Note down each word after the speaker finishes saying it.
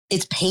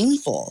it's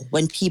painful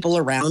when people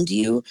around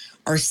you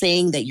are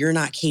saying that you're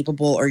not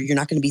capable or you're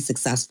not going to be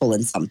successful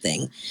in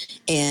something.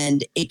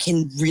 And it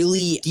can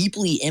really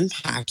deeply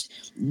impact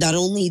not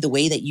only the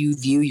way that you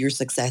view your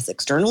success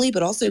externally,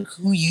 but also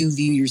who you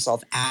view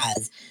yourself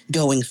as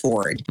going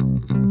forward.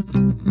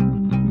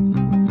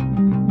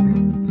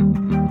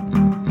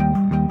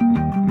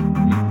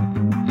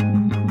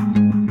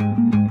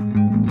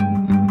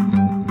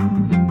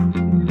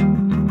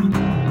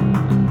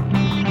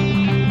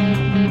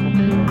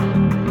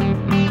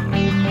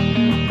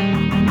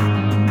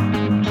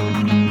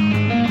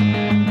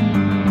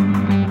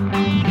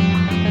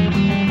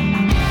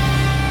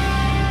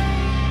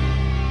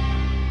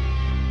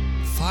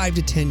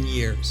 To 10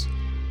 years.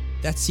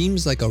 That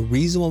seems like a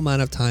reasonable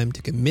amount of time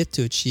to commit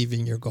to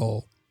achieving your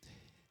goal.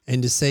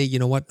 And to say, you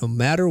know what, no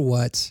matter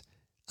what,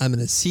 I'm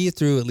going to see it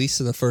through at least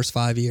to the first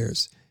 5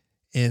 years.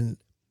 And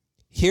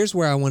here's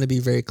where I want to be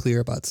very clear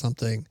about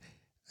something.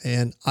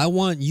 And I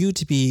want you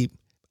to be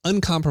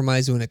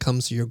uncompromising when it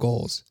comes to your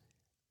goals,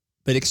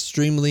 but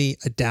extremely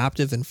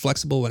adaptive and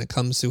flexible when it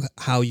comes to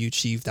how you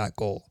achieve that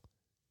goal.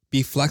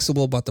 Be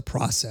flexible about the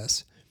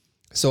process.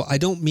 So I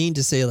don't mean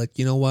to say like,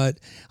 you know what,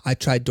 I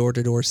tried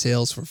door-to-door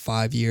sales for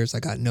 5 years. I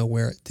got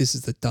nowhere. This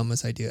is the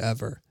dumbest idea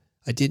ever.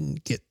 I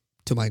didn't get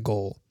to my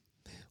goal.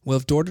 Well,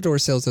 if door-to-door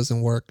sales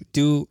doesn't work,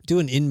 do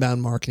an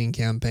inbound marketing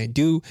campaign,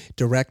 do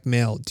direct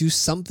mail, do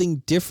something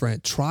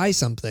different, try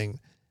something.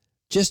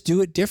 Just do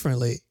it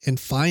differently and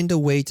find a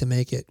way to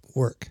make it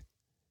work.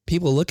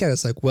 People look at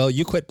us like, well,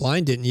 you quit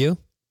blind, didn't you?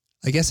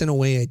 I guess in a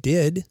way I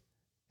did.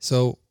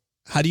 So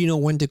how do you know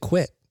when to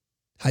quit?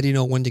 How do you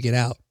know when to get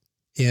out?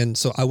 And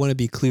so I want to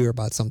be clear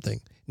about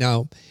something.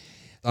 Now,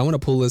 I want to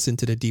pull this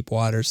into the deep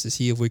waters to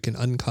see if we can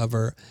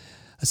uncover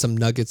some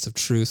nuggets of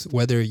truth,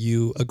 whether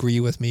you agree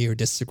with me or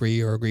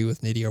disagree or agree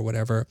with Nidhi or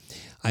whatever.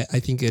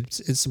 I think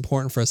it's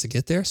important for us to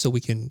get there so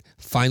we can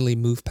finally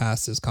move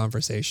past this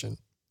conversation.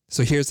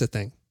 So here's the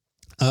thing.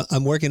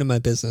 I'm working in my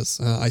business.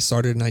 I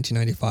started in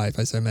 1995,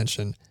 as I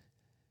mentioned.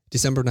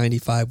 December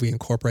 95,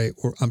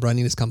 I'm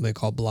running this company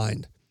called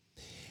Blind.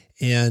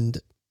 And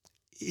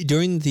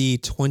during the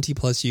 20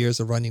 plus years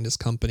of running this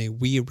company,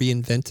 we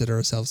reinvented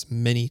ourselves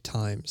many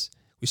times.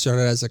 We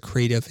started as a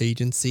creative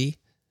agency,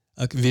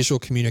 a visual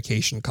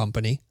communication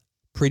company,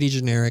 pretty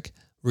generic,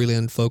 really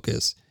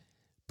unfocused.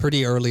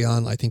 Pretty early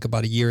on, I think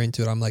about a year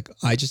into it, I'm like,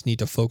 I just need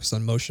to focus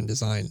on motion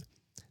design.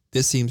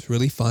 This seems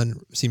really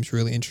fun, seems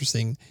really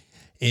interesting.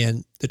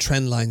 And the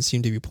trend lines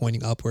seem to be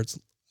pointing upwards.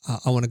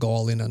 I want to go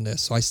all in on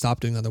this. So I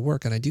stopped doing other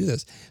work and I do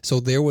this. So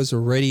there was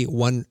already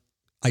one,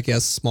 I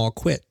guess, small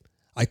quit.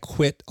 I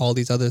quit all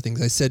these other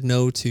things. I said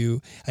no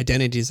to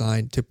identity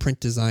design, to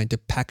print design, to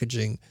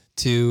packaging,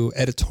 to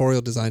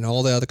editorial design,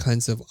 all the other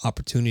kinds of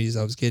opportunities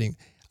I was getting.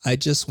 I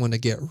just want to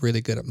get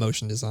really good at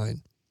motion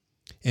design.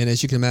 And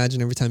as you can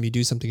imagine, every time you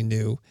do something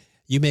new,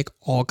 you make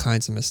all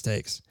kinds of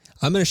mistakes.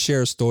 I'm going to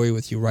share a story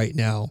with you right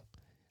now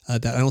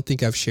that I don't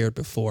think I've shared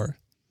before.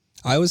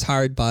 I was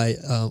hired by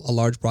a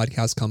large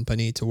broadcast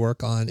company to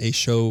work on a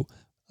show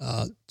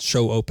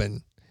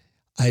open.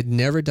 I had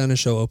never done a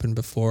show open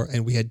before,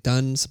 and we had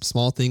done some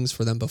small things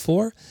for them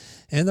before.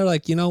 And they're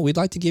like, we'd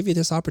like to give you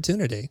this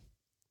opportunity.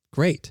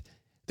 Great.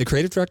 The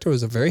creative director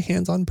was a very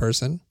hands-on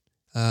person,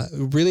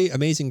 really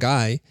amazing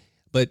guy,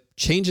 but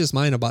changed his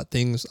mind about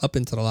things up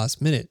until the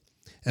last minute.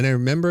 And I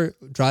remember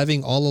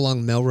driving all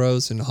along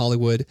Melrose in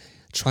Hollywood,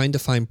 trying to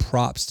find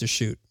props to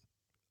shoot.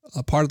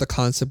 A part of the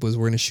concept was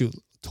we're going to shoot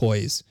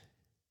toys.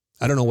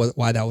 I don't know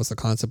why that was the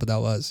concept, but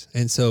that was.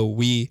 And so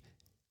we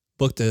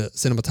booked a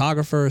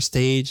cinematographer, a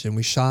stage, and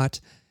we shot.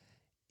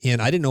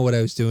 And I didn't know what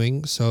I was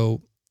doing.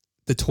 So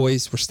the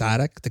toys were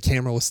static. The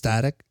camera was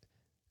static.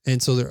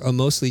 And so they're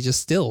mostly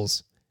just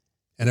stills.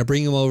 And I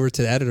bring him over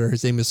to the editor.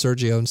 His name is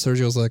Sergio. And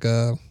Sergio's like,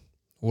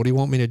 what do you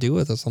want me to do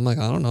with this? I'm like,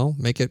 I don't know.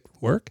 Make it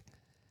work.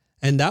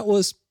 And that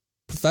was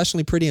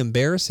professionally pretty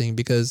embarrassing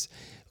because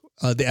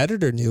the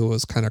editor knew it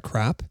was kind of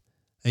crap.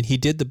 And he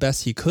did the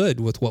best he could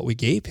with what we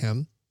gave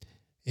him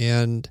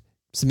and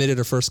submitted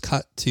a first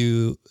cut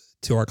to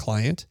our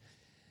client.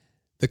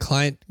 The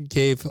client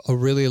gave a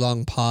really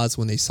long pause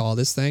when they saw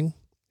this thing,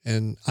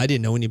 and I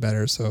didn't know any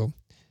better, so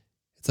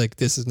it's like,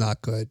 this is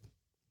not good.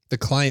 The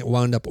client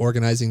wound up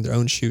organizing their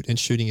own shoot and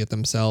shooting it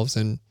themselves,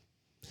 and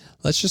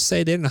let's just say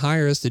they didn't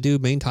hire us to do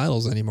main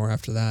titles anymore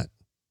after that.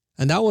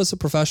 And that was a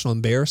professional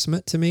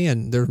embarrassment to me,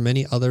 and there are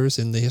many others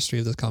in the history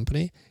of this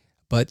company.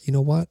 But you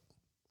know what?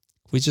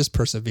 We just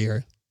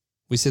persevere.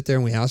 We sit there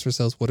and we ask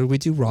ourselves, what did we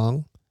do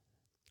wrong?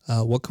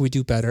 What could we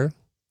do better?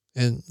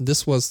 And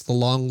this was the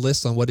long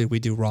list on what did we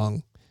do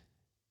wrong.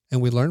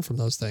 And we learn from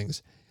those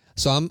things.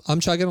 So I'm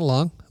chugging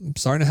along. I'm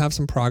starting to have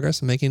some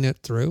progress, making it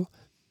through.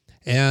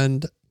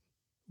 And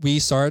we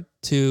start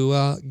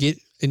to get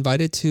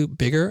invited to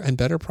bigger and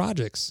better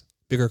projects,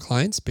 bigger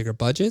clients, bigger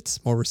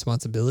budgets, more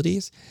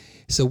responsibilities.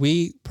 So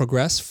we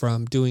progress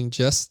from doing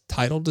just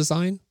title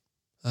design,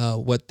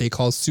 what they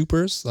call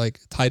supers, like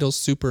titles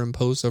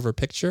superimposed over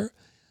picture,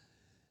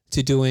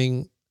 to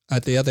doing,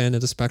 at the other end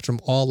of the spectrum,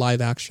 all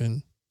live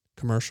action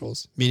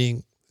commercials,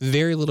 meaning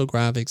very little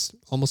graphics,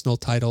 almost no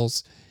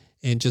titles,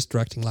 and just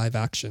directing live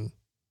action.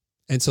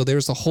 And so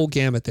there's a whole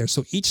gamut there.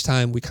 So each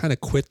time we kind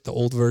of quit the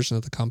old version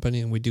of the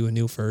company and we do a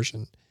new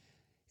version.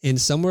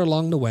 And somewhere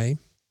along the way,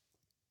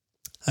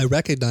 I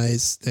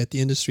recognize that the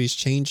industry is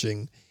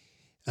changing,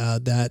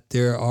 that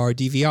there are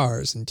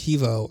DVRs and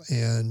TiVo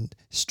and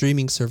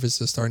streaming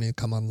services starting to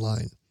come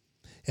online.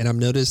 And I'm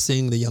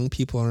noticing the young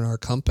people in our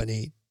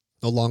company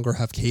no longer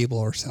have cable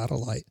or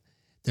satellite.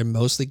 They're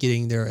mostly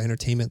getting their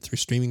entertainment through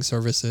streaming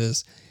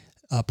services,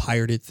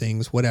 pirated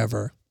things,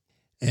 whatever.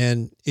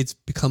 And it's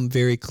become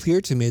very clear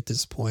to me at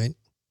this point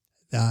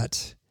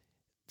that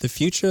the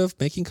future of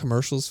making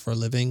commercials for a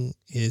living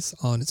is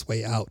on its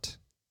way out.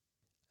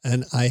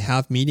 And I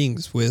have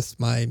meetings with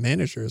my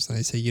managers and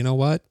I say, you know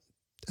what?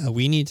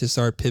 We need to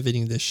start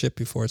pivoting this ship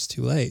before it's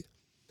too late.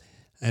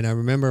 And I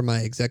remember my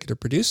executive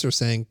producer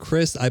saying,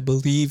 Chris, I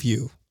believe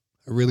you.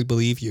 I really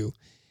believe you.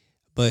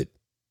 But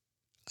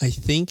I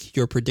think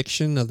your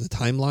prediction of the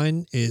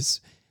timeline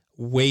is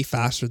way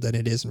faster than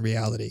it is in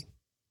reality.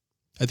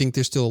 I think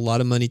there's still a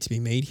lot of money to be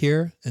made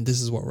here, and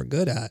this is what we're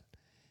good at.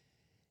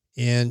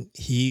 And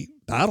he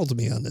battled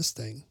me on this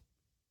thing.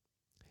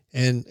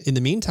 And in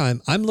the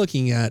meantime, I'm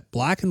looking at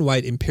black and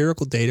white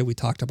empirical data. We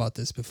talked about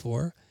this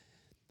before,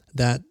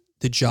 that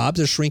the jobs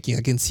are shrinking.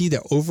 I can see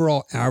the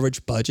overall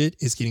average budget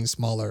is getting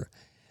smaller.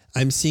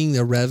 I'm seeing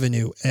the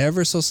revenue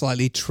ever so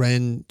slightly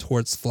trend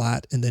towards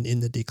flat and then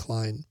in the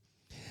decline.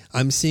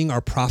 I'm seeing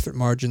our profit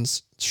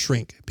margins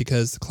shrink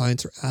because the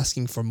clients are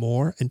asking for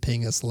more and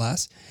paying us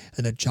less,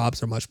 and the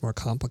jobs are much more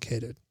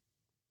complicated.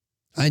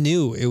 I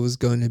knew it was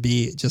going to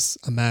be just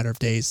a matter of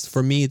days.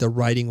 For me, the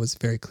writing was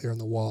very clear on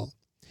the wall.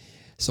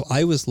 So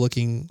I was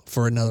looking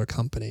for another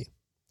company.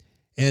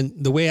 And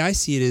the way I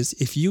see it is,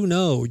 if you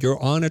know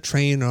you're on a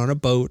train or on a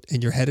boat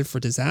and you're headed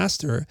for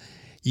disaster,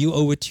 you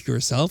owe it to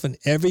yourself and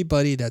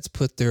everybody that's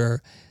put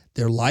their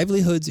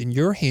livelihoods in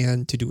your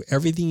hand to do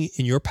everything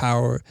in your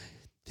power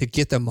to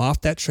get them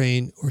off that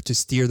train or to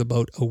steer the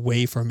boat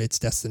away from its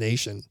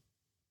destination.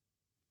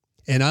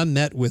 And I'm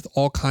met with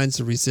all kinds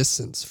of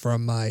resistance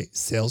from my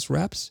sales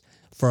reps,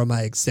 from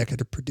my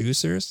executive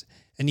producers,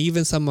 and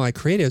even some of my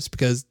creatives,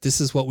 because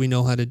this is what we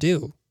know how to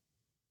do.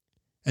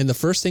 And the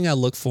first thing I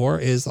look for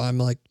is, I'm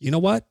like, you know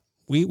what?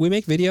 We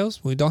make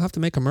videos. We don't have to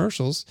make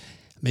commercials.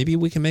 Maybe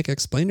we can make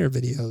explainer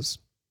videos.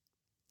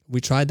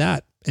 We tried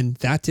that and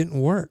that didn't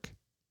work.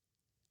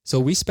 So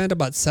we spent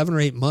about 7 or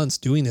 8 months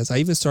doing this. I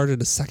even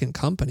started a second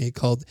company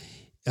called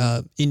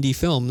Indie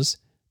Films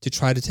to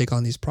try to take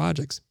on these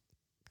projects.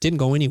 Didn't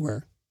go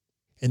anywhere.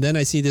 And then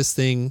I see this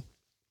thing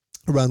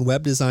around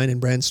web design and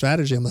brand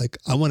strategy. I'm like,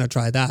 I want to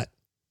try that.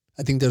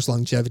 I think there's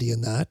longevity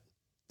in that.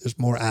 There's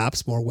more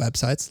apps, more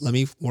websites. Let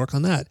me work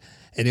on that.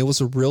 And it was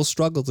a real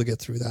struggle to get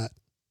through that.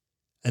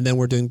 And then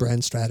we're doing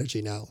brand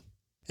strategy now.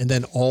 And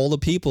then all the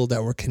people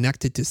that were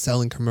connected to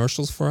selling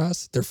commercials for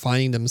us, they're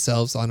finding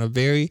themselves on a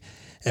very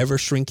ever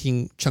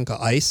shrinking chunk of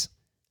ice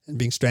and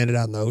being stranded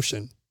out in the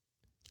ocean.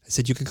 I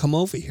said, you can come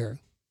over here.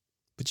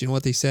 But you know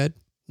what they said?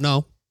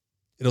 No,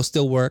 it'll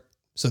still work.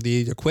 So they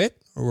either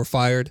quit or were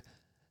fired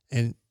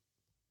and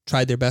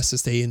tried their best to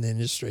stay in the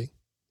industry.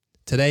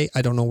 Today,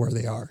 I don't know where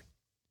they are.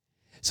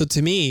 So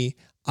to me,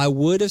 I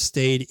would have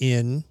stayed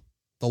in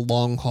the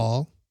long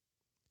haul.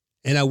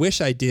 And I wish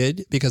I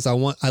did, because I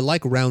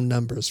like round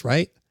numbers,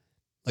 right?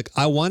 Like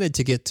I wanted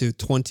to get to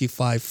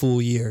 25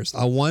 full years.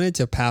 I wanted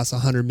to pass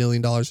 $100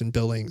 million in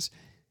billings.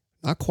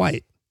 Not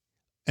quite.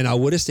 And I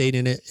would have stayed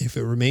in it if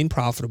it remained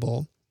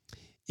profitable,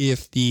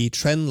 if the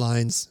trend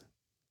lines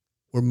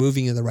were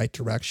moving in the right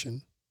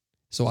direction.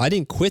 So I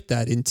didn't quit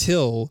that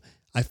until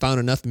I found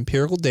enough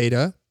empirical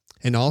data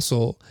and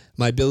also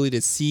my ability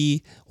to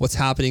see what's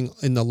happening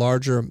in the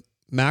larger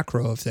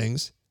macro of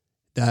things,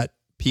 that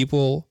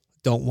people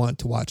don't want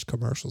to watch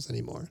commercials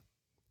anymore.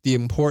 The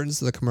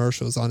importance of the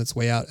commercial is on its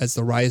way out as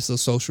the rise of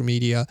social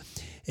media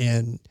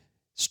and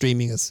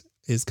streaming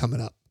is coming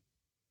up.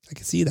 I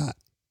can see that.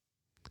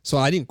 So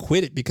I didn't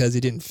quit it because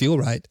it didn't feel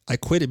right. I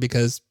quit it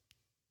because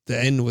the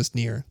end was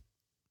near.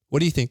 What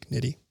do you think,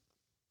 Nidhi?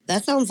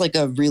 That sounds like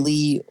a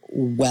really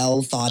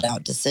well thought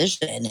out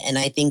decision. And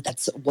I think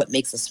that's what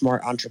makes a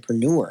smart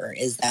entrepreneur,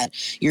 is that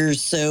you're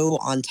so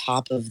on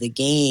top of the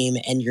game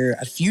and you're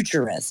a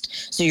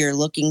futurist. So you're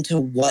looking to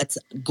what's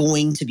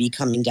going to be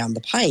coming down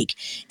the pike.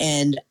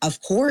 And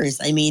of course,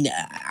 I mean,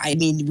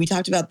 we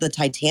talked about the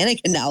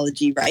Titanic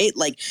analogy, right?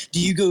 Like, do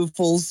you go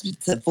full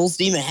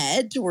steam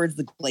ahead towards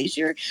the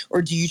glacier,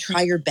 or do you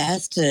try your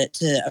best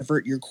to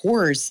avert your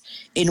course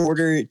in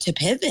order to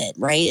pivot,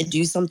 right? And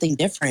do something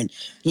different?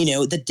 You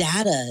know, the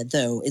data,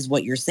 though, is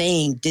what you're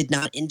saying, did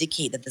not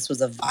indicate that this was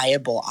a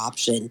viable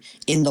option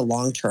in the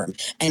long term.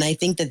 And I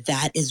think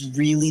that is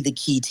really the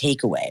key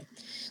takeaway.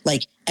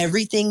 Like,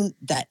 everything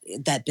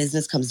that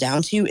business comes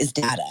down to is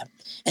data.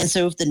 And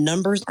so if the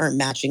numbers aren't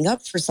matching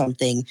up for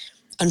something,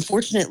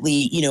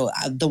 unfortunately, you know,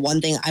 the one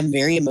thing, I'm a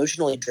very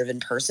emotionally driven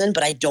person,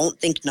 but I don't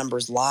think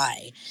numbers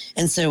lie.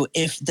 And so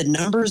if the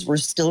numbers were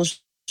still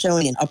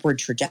showing an upward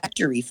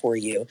trajectory for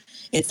you,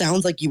 it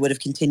sounds like you would have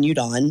continued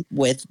on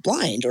with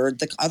Blind or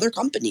the other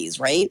companies,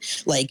 right?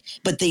 Like,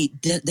 but they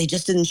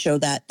just didn't show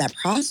that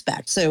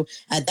prospect. So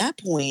at that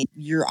point,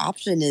 your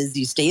option is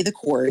you stay the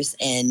course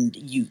and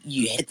you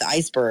hit the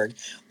iceberg,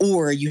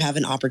 or you have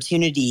an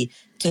opportunity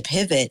to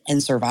pivot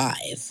and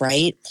survive,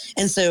 right?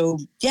 And so,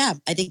 yeah,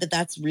 I think that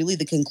that's really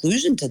the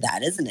conclusion to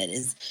that, isn't it?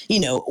 Is,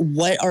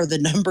 what are the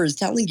numbers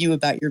telling you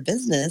about your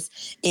business?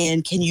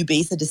 And can you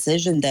base a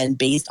decision then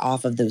based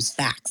off of those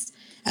facts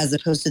as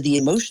opposed to the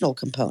emotional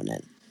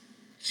component?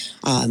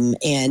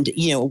 And,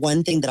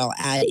 one thing that I'll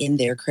add in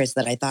there, Chris,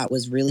 that I thought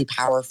was really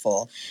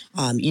powerful,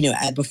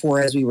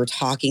 before, as we were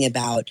talking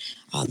about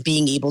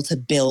being able to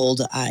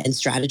build and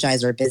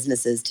strategize our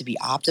businesses to be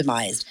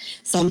optimized,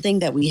 something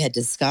that we had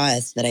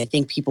discussed that I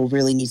think people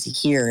really need to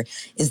hear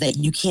is that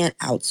you can't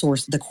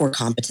outsource the core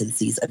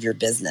competencies of your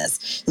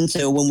business. And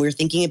so when we're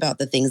thinking about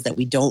the things that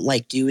we don't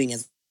like doing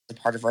as a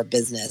part of our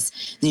business,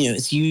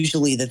 it's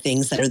usually the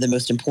things that are the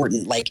most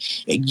important, like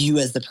you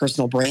as the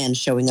personal brand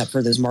showing up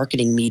for those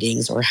marketing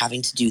meetings or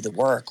having to do the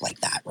work like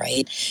that,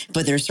 right?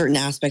 But there are certain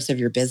aspects of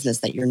your business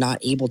that you're not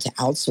able to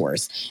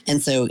outsource.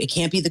 And so it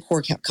can't be the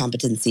core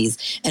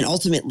competencies. And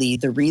ultimately,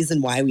 the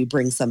reason why we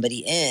bring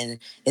somebody in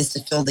is to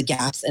fill the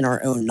gaps in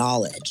our own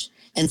knowledge.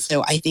 And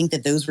so I think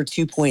that those were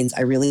 2 points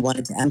I really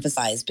wanted to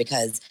emphasize,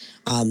 because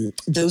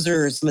those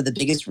are some of the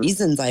biggest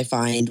reasons I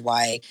find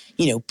why,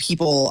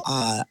 people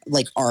are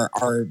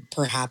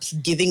perhaps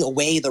giving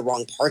away the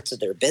wrong parts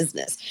of their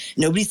business.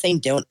 Nobody's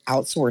saying don't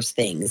outsource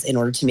things in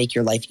order to make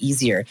your life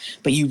easier,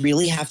 but you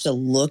really have to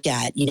look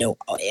at,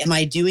 am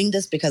I doing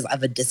this because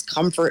of a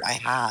discomfort I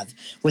have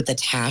with the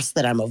task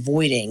that I'm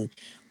avoiding?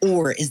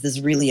 Or is this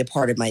really a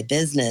part of my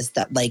business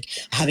that, like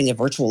having a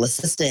virtual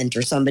assistant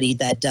or somebody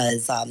that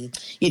does,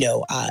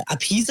 a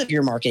piece of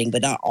your marketing,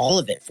 but not all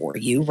of it for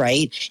you,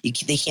 right?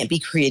 They can't be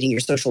creating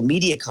your social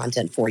media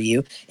content for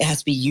you. It has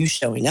to be you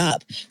showing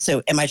up.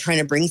 So am I trying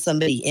to bring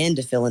somebody in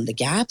to fill in the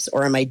gaps,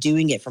 or am I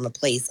doing it from a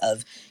place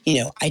of,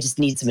 I just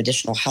need some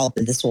additional help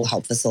and this will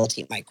help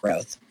facilitate my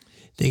growth?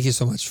 Thank you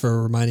so much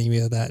for reminding me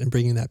of that and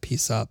bringing that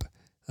piece up.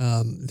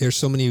 There's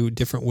so many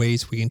different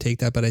ways we can take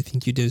that, but I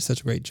think you did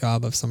such a great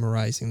job of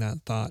summarizing that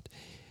thought.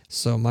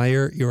 So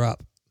Meyer, you're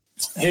up.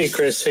 Hey,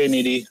 Chris. Hey,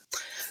 Needy.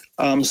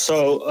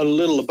 So a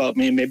little about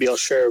me, maybe I'll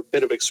share a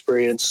bit of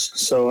experience.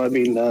 So I've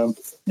been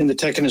in the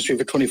tech industry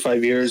for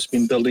 25 years,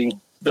 been building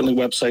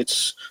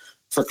websites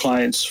for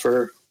clients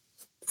for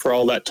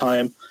all that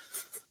time.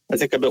 I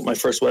think I built my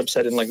first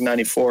website in like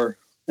 94,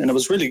 and it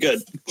was really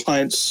good.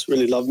 Clients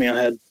really loved me.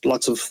 I had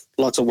lots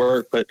of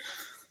work, but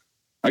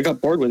I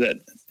got bored with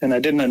it. And I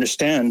didn't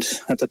understand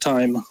at the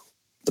time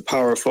the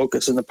power of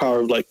focus and the power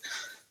of like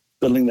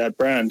building that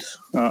brand.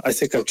 I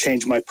think I've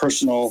changed my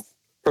personal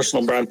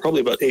brand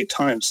probably about 8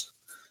 times,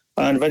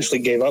 and eventually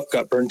gave up,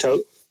 got burnt out.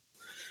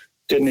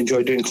 Didn't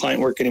enjoy doing client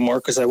work anymore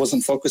because I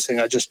wasn't focusing.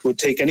 I just would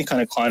take any kind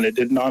of client. I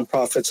did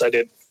nonprofits. I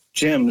did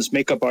gyms,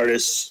 makeup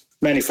artists,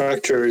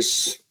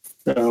 manufacturers,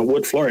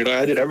 wood flooring.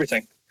 I did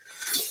everything.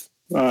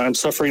 I'm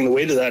suffering the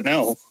weight of that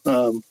now.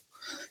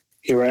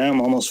 Here I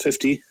am, almost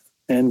 50,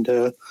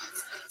 and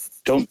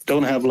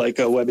don't have like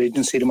a web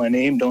agency to my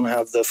name, don't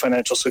have the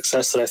financial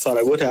success that I thought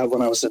I would have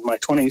when I was in my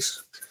 20s.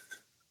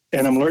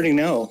 And I'm learning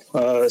now,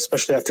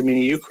 especially after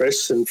meeting you,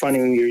 Chris, and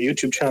finding your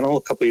YouTube channel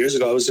a couple of years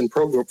ago. I was in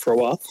Pro Group for a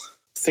while,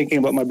 thinking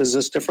about my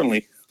business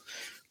differently.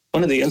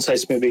 One of the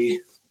insights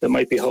maybe that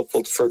might be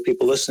helpful for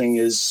people listening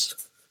is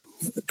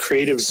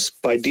creatives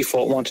by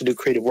default want to do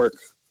creative work.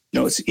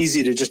 It's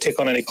easy to just take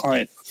on any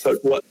client,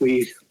 but what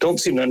we don't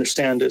seem to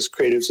understand as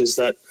creatives is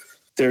that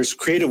there's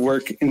creative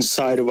work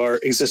inside of our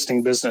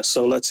existing business.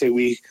 So let's say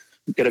we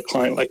get a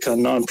client like a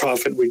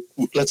nonprofit.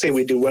 Let's say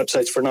we do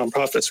websites for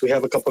nonprofits. We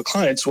have a couple of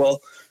clients. Well,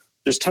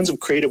 there's tons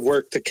of creative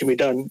work that can be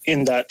done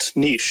in that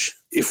niche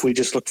if we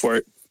just look for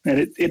it. And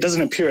it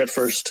doesn't appear at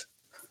first,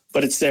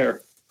 but it's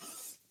there.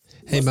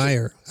 Hey,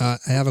 Meyer, I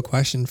have a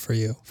question for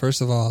you.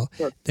 First of all,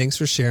 Sure. Thanks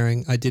for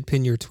sharing. I did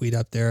pin your tweet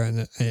up there,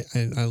 and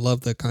I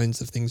love the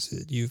kinds of things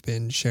that you've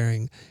been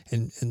sharing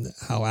and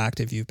how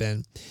active you've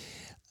been.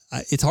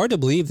 It's hard to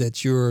believe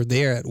that you were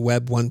there at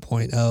Web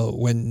 1.0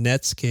 when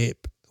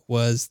Netscape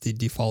was the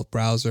default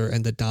browser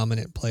and the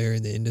dominant player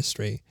in the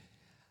industry.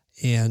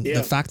 And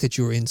the fact that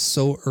you were in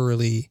so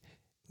early,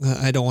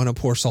 I don't want to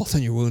pour salt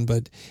on your wound,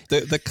 but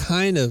the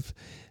kind of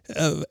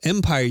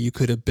empire you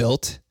could have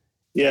built.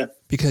 Yeah.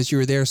 Because you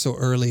were there so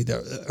early,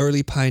 the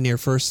early pioneer,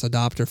 first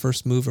adopter,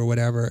 first mover,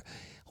 whatever.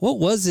 What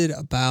was it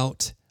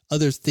about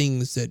other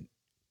things that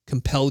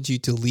compelled you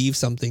to leave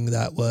something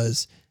that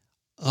was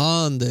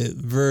on the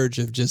verge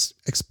of just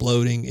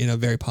exploding in a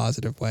very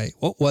positive way?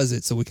 What was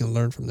it, so we can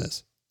learn from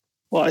this?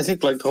 Well, I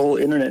think like the whole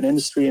internet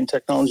industry and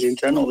technology in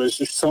general, there's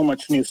just so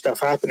much new stuff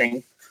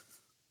happening.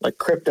 Like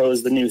crypto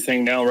is the new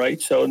thing now,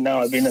 right? So now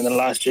I've been in the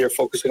last year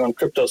focusing on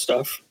crypto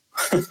stuff,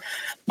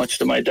 much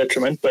to my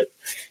detriment. But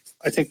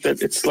I think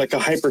that it's like a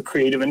hyper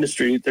creative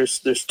industry. There's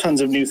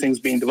tons of new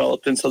things being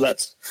developed. And so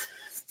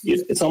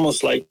it's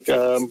almost like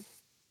you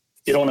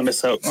don't want to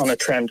miss out on a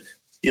trend.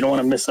 You don't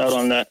want to miss out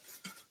on that,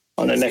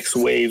 on the next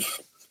wave.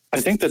 I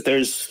think that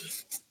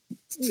there's,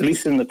 at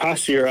least in the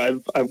past year,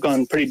 I've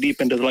gone pretty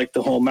deep into like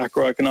the whole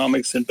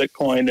macroeconomics and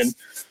Bitcoin and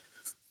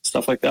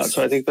stuff like that.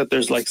 So I think that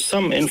there's like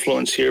some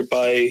influence here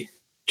by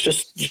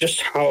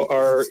just how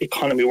our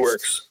economy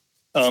works.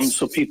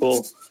 So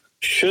people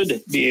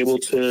should be able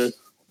to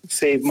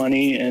save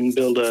money and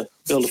build a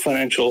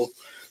financial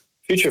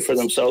future for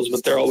themselves,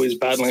 but they're always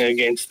battling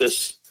against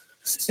this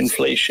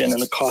inflation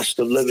and the cost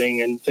of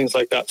living and things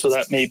like that. So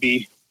that may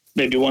be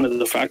one of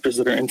the factors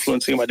that are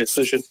influencing my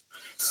decision.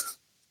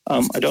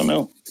 I don't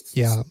know.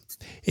 Yeah.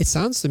 It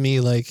sounds to me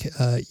like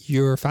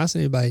you're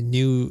fascinated by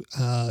new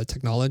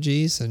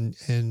technologies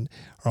and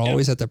are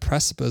always at the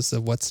precipice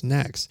of what's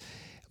next,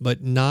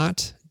 but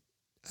not,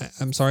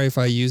 I'm sorry if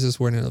I use this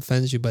word and it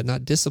offends you, but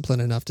not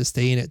disciplined enough to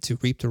stay in it to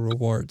reap the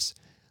rewards.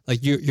 Like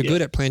you're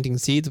good at planting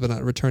seeds, but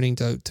not returning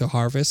to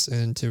harvest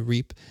and to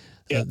reap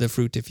the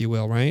fruit, if you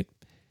will, right?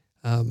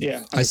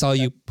 I saw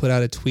you put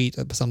out a tweet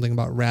of something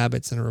about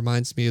rabbits, and it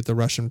reminds me of the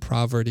Russian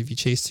proverb, if you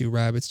chase two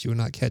rabbits, you will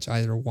not catch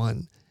either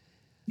one.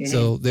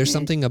 So there's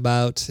something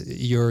about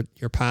your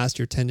past,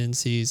 your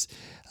tendencies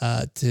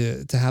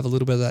to have a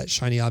little bit of that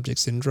shiny object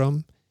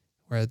syndrome,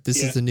 where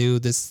this is the new,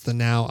 this is the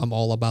now, I'm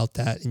all about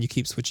that. And you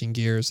keep switching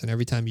gears. And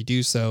every time you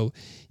do so,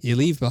 you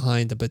leave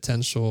behind the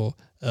potential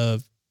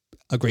of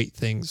great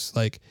things.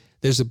 Like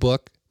there's a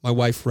book, my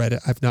wife read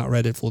it. I've not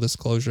read it, full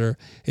disclosure.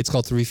 It's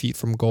called 3 Feet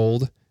from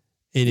Gold.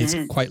 And it's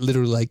quite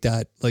literally like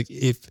that. Like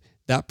if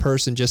that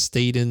person just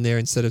stayed in there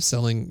instead of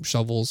selling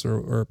shovels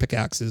or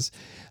pickaxes,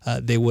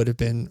 they would have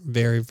been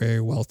very, very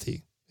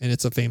wealthy. And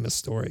it's a famous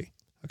story.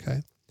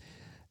 Okay.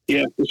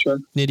 Yeah, for sure.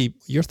 Nidhi,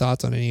 your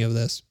thoughts on any of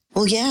this?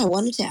 Well, yeah, I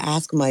wanted to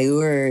ask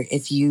Mayur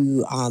if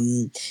you,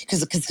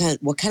 because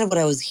kind of what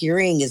I was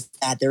hearing is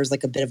that there was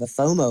like a bit of a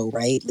FOMO,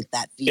 right? Like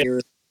that fear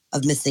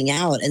of missing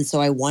out. And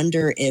so I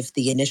wonder if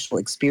the initial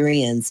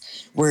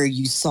experience where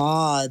you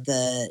saw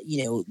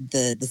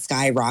the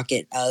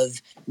skyrocket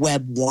of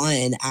Web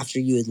 1 after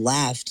you had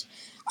left,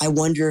 I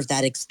wonder if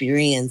that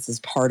experience is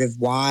part of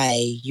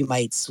why you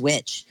might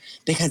switch,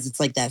 because it's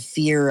like that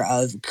fear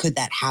of, could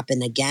that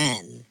happen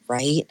again?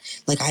 Right?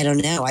 Like, I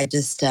don't know. I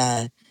just,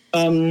 I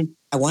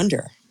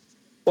wonder.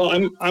 Well,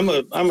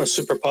 I'm a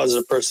super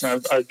positive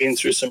person. I've been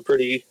through some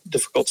pretty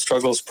difficult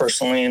struggles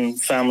personally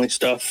and family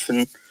stuff,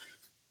 and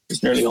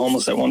was nearly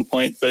homeless at one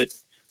point, but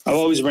I've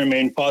always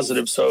remained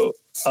positive. So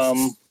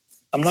I'm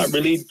not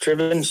really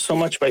driven so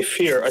much by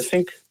fear. I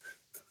think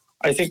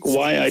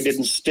why I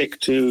didn't stick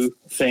to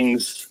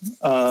things,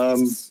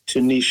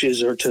 to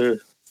niches or to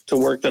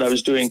work that I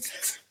was doing,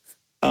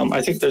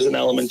 I think there's an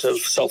element of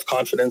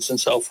self-confidence and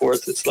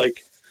self-worth. It's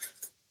like,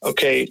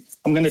 okay,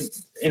 I'm going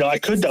to, I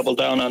could double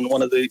down on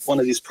one of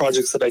these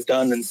projects that I'd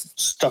done and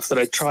stuff that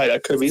I tried. I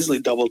could have easily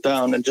doubled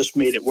down and just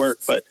made it work,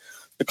 but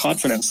the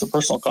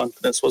personal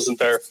confidence wasn't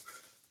there.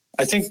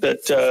 I think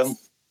that,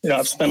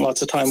 I've spent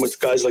lots of time with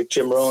guys like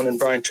Jim Rohn and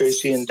Brian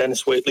Tracy and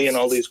Dennis Waitley and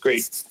all these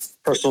great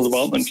personal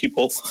development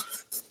people,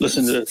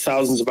 listen to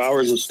thousands of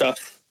hours of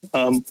stuff.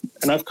 And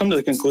I've come to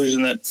the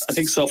conclusion that I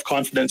think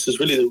self-confidence is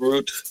really the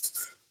root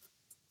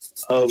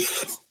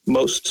of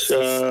most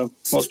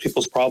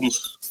people's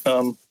problems.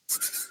 At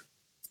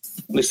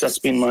least that's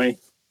been my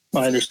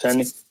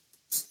understanding.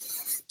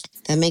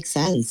 That makes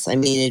sense. I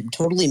mean, it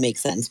totally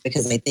makes sense,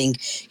 because I think,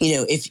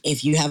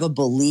 if you have a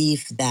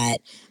belief that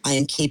I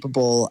am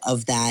capable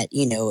of that,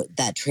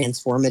 that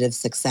transformative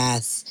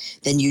success,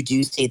 then you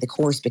do stay the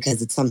course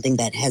because it's something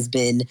that has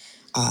been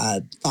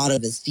thought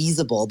of as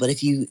feasible. But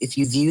if you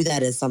view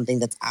that as something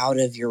that's out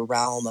of your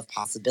realm of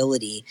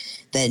possibility,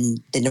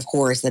 then of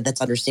course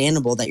that's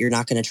understandable that you're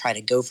not going to try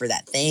to go for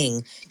that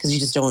thing, because you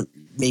just don't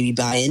maybe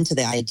buy into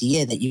the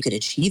idea that you could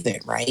achieve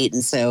it, right?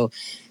 And so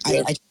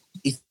I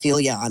feel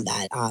you on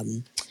that.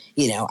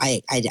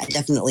 I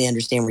definitely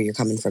understand where you're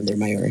coming from there,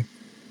 Mayur.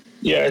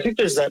 Yeah, I think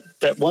there's that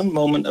one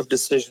moment of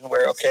decision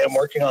where, okay, I'm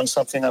working on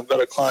something, I've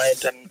got a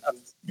client,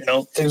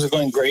 and things are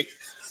going great.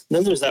 And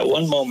then there's that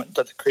one moment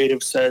that the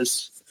creative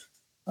says,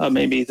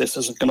 maybe this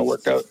isn't going to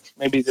work out.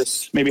 Maybe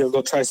I'll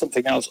go try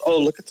something else. Oh,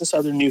 look at this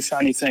other new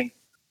shiny thing.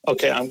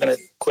 Okay, I'm going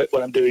to quit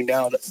what I'm doing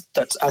now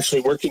that's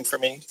actually working for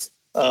me,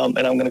 and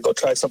I'm going to go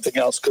try something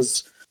else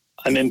because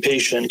I'm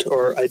impatient,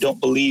 or I don't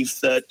believe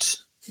that.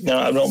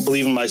 I don't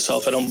believe in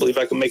myself. I don't believe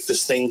I can make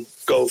this thing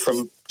go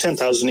from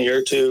 $10,000 a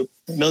year to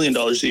 $1 million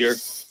a year.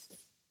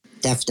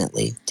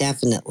 Definitely.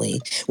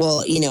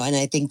 Well, and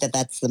I think that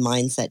that's the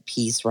mindset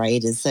piece,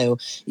 right? Is so,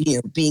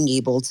 being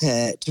able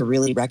to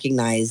really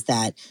recognize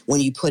that when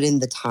you put in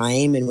the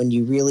time and when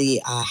you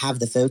really have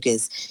the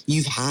focus,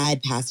 you've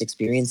had past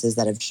experiences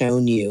that have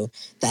shown you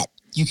that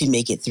you can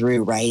make it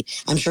through, right?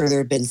 I'm sure there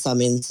have been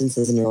some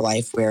instances in your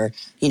life where,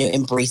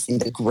 embracing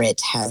the grit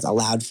has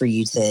allowed for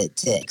you to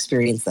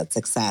experience that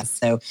success.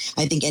 So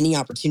I think any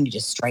opportunity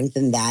to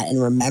strengthen that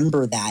and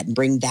remember that and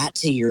bring that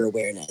to your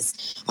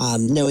awareness,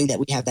 knowing that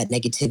we have that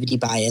negativity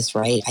bias,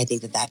 right? I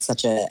think that that's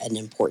such an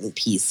important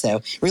piece.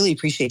 So really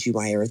appreciate you,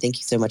 Mayur. Thank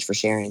you so much for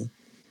sharing.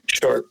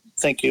 Sure.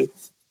 Thank you.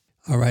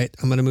 All right.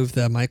 I'm going to move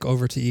the mic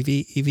over to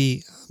Evie.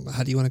 Evie,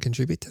 how do you want to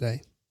contribute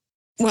today?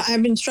 Well,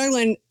 I've been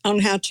struggling on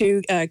how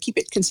to keep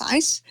it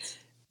concise.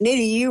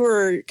 Nidhi, you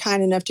were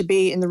kind enough to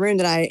be in the room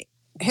that I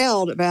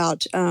held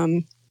about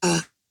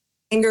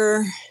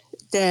anger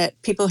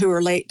that people who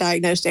are late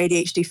diagnosed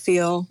ADHD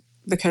feel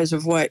because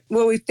of what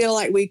we feel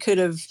like we could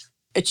have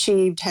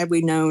achieved had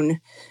we known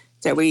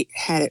that we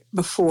had it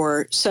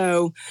before.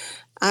 So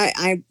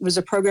I was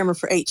a programmer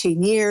for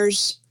 18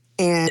 years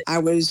and I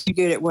was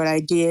good at what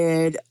I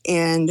did.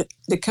 And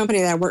the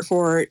company that I worked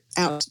for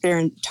out their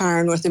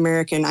entire North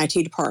American IT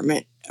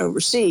department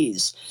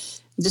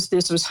overseas,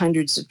 this was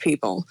hundreds of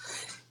people.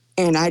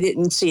 And I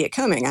didn't see it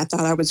coming. I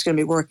thought I was going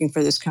to be working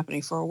for this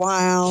company for a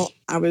while.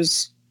 I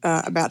was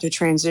about to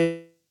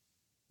transition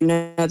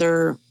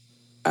another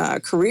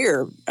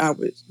career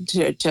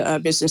to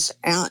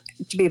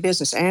be a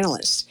business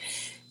analyst.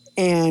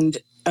 And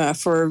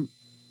for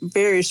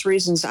various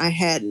reasons, I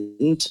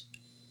hadn't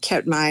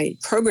kept my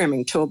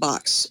programming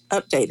toolbox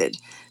updated.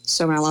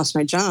 So when I lost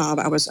my job,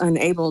 I was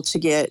unable to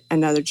get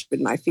another job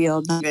in my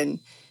field, even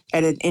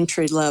at an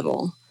entry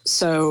level.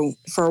 So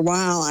for a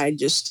while, I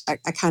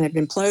kind of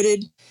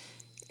imploded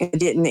and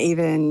didn't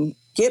even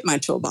get my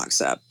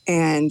toolbox up.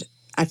 And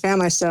I found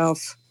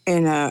myself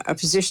in a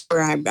position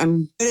where I'm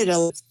good at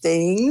other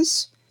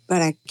things,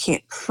 but I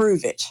can't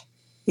prove it.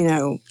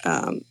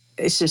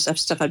 It's just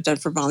stuff I've done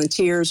for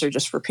volunteers or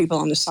just for people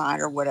on the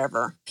side or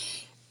whatever.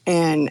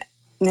 And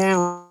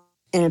now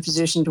I'm in a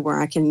position to where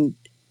I can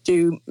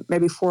do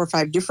maybe 4 or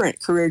 5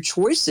 different career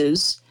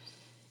choices.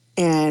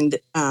 And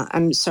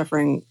I'm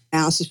suffering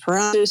analysis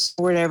paralysis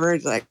or whatever.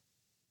 It's like,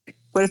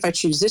 what if I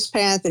choose this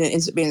path and it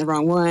ends up being the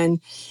wrong one?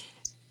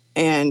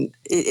 And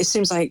it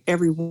seems like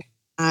every week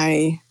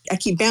I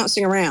keep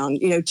bouncing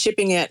around,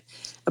 chipping at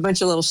a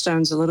bunch of little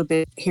stones a little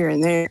bit here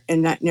and there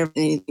and not never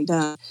anything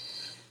done.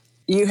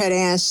 You had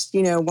asked,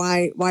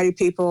 why do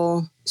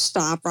people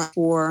stop right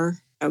before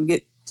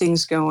get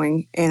things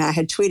going? And I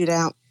had tweeted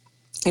out,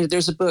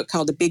 there's a book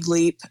called The Big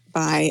Leap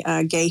by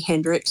Gay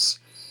Hendricks,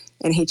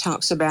 and he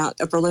talks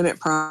about upper limit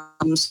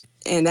problems.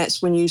 And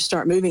that's when you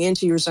start moving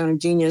into your zone of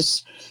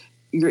genius,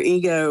 your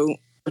ego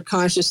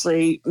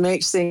consciously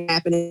makes things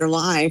happen in your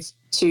life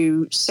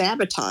to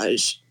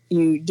sabotage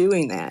you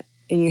doing that.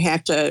 And you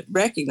have to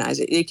recognize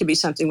it. It could be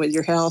something with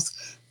your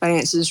health,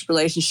 finances,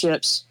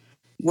 relationships,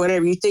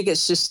 whatever. You think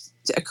it's just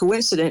a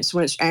coincidence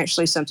when it's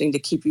actually something to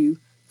keep you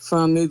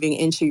from moving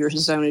into your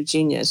zone of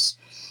genius.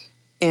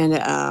 And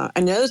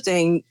another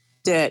thing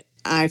that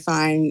I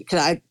find,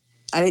 because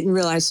I didn't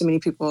realize so many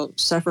people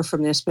suffer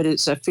from this, but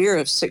it's a fear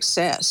of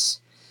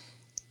success.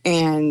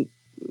 And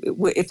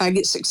if I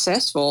get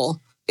successful,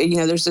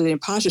 there's the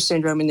imposter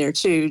syndrome in there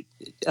too.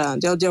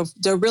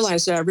 They'll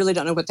realize that I really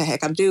don't know what the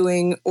heck I'm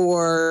doing,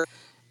 or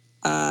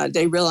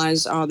they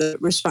realize all the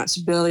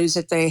responsibilities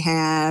that they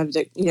have.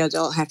 That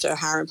they'll have to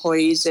hire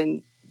employees,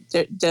 and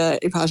the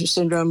imposter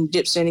syndrome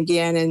dips in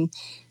again, and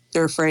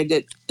they're afraid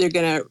that they're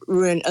going to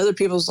ruin other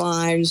people's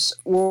lives,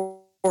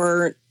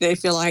 or they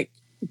feel like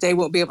they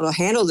won't be able to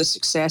handle the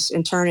success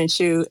and turn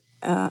into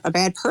a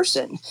bad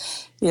person.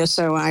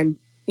 So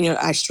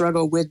I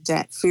struggle with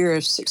that fear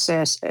of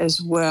success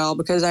as well,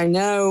 because I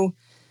know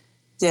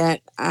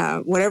that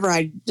whatever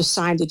I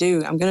decide to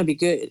do, I'm going to be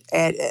good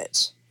at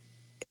it.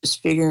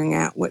 Just figuring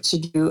out what to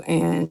do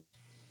and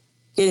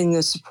getting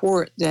the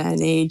support that I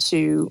need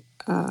to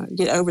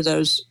get over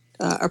those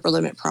upper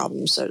limit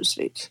problems, so to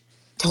speak.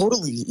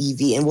 Totally,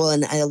 Evie.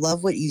 And I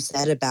love what you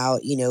said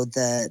about,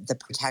 the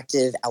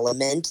protective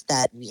element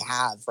that we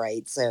have,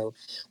 right? So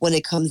when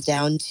it comes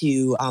down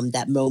to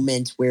that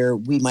moment where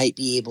we might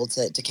be able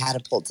to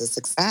catapult to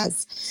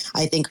success,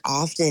 I think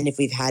often if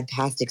we've had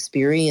past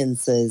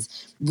experiences,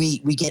 we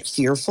get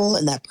fearful,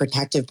 and that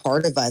protective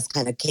part of us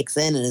kind of kicks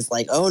in and is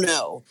like, oh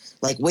no,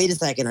 like, wait a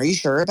second, are you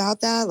sure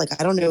about that? Like,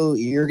 I don't know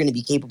you're going to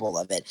be capable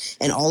of it.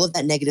 And all of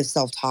that negative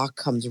self-talk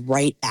comes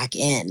right back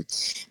in.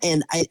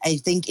 And I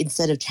think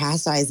instead of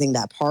chastising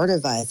that part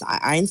of us,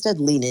 I instead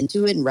lean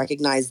into it and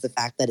recognize the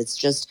fact that it's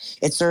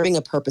serving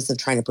a purpose of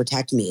trying to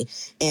protect me.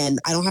 And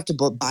I don't have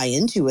to buy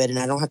into it, and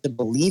I don't have to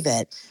believe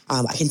it.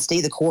 I can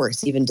stay the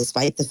course, even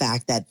despite the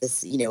fact that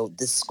this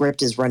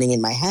script is running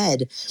in my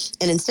head.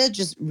 And instead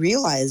just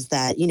realize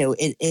that,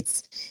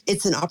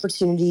 it's an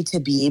opportunity to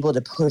be able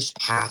to push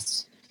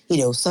past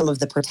some of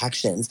the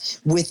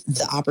protections, with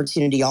the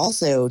opportunity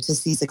also to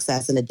see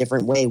success in a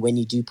different way when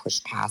you do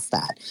push past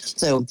that.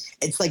 So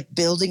it's like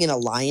building an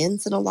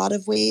alliance in a lot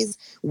of ways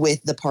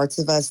with the parts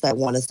of us that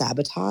want to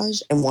sabotage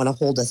and want to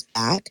hold us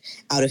back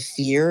out of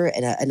fear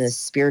and a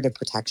spirit of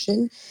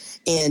protection.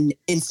 And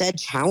instead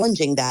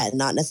challenging that and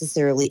not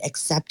necessarily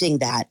accepting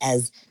that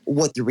as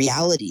what the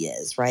reality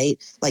is, right?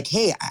 Like,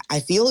 hey, I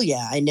feel you.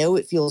 I know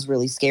it feels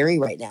really scary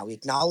right now. We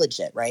acknowledge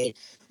it, right?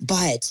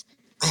 But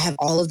I have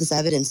all of this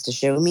evidence to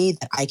show me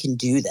that I can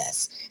do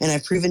this. And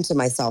I've proven to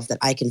myself that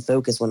I can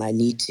focus when I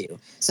need to.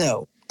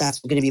 So that's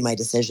going to be my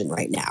decision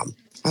right now.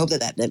 I hope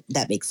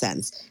that makes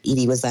sense.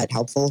 Edie, was that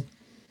helpful?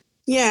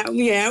 Yeah,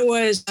 it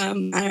was.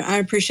 I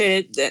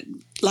appreciate it. That,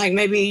 like,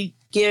 maybe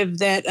give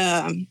that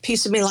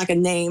piece of me like a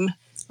name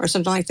or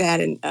something like that,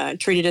 and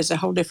treat it as a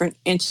whole different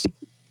entity,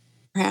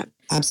 perhaps.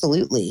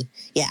 Absolutely.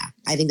 Yeah,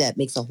 I think that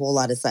makes a whole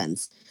lot of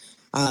sense.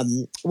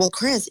 Well,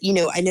 Chris,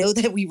 I know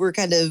that we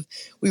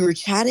were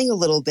chatting a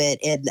little bit,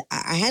 and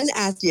I hadn't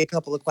asked you a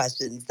couple of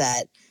questions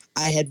that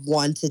I had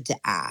wanted to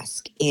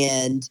ask.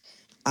 And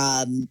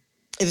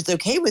if it's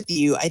okay with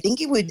you, I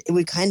think it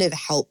would kind of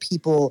help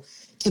people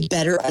to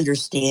better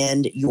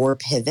understand your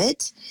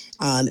pivot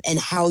and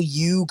how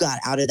you got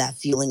out of that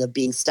feeling of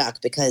being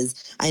stuck.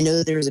 Because I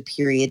know there was a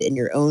period in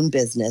your own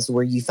business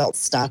where you felt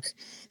stuck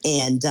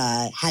and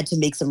had to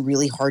make some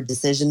really hard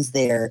decisions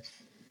there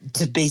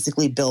to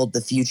basically build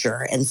the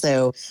future. And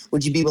so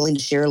would you be willing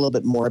to share a little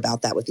bit more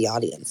about that with the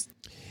audience?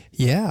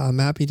 Yeah, I'm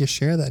happy to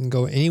share that and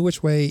go any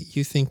which way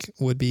you think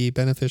would be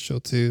beneficial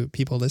to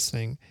people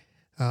listening.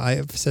 I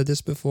have said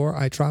this before.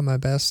 I try my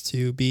best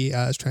to be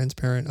as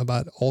transparent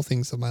about all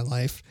things of my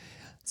life.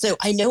 So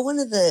I know one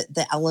of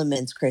the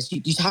elements, Chris,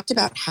 you talked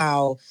about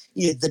how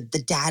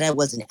the data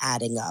wasn't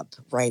adding up,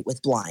 right,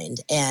 with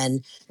blind,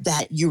 and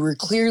that you were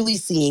clearly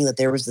seeing that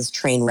there was this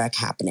train wreck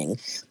happening.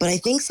 But I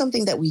think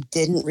something that we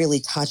didn't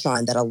really touch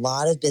on that a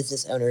lot of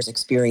business owners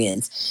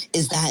experience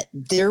is that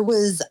there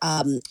was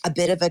a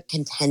bit of a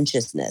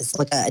contentiousness,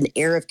 like an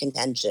air of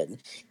contention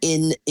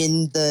in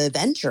the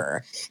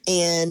venture,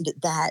 and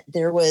that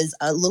there was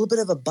a little bit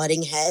of a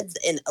butting heads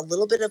and a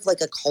little bit of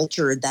like a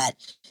culture that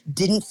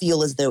didn't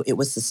feel as though it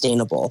was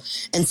sustainable.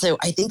 And so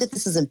I think that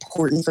this is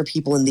important for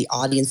people in the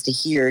audience to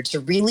hear, to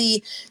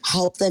really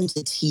help them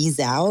to tease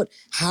out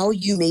how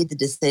you made the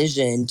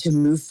decision to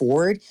move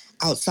forward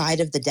outside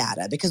of the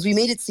data, because we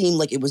made it seem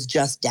like it was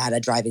just data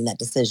driving that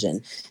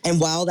decision. And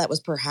while that was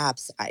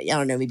perhaps, I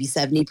don't know, maybe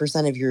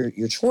 70% of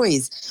your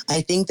choice, I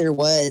think there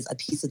was a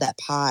piece of that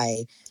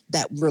pie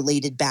that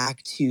related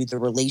back to the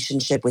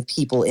relationship with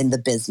people in the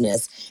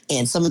business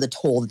and some of the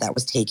toll that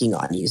was taking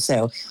on you.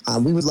 So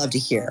we would love to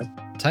hear.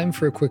 Time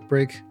for a quick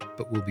break,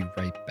 but we'll be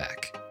right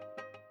back.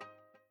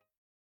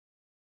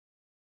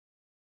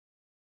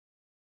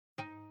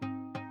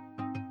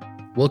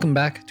 Welcome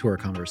back to our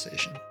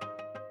conversation.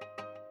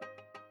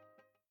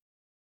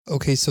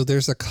 Okay, so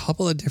there's a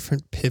couple of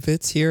different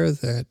pivots here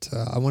that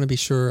I want to be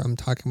sure I'm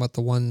talking about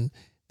the one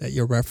that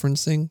you're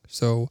referencing.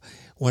 So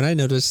when I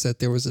noticed that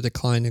there was a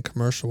decline in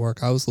commercial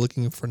work, I was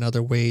looking for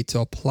another way to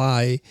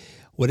apply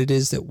what it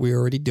is that we're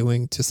already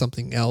doing to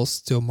something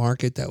else, to a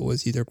market that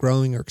was either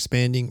growing or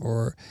expanding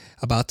or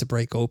about to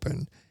break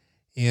open.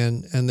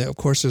 And of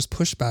course, there's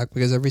pushback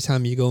because every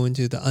time you go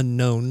into the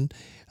unknown,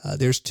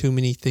 there's too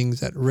many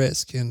things at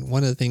risk. And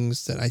one of the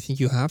things that I think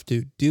you have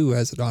to do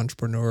as an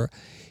entrepreneur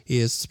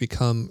is to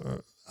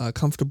become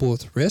comfortable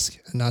with risk,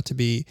 and not to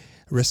be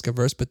risk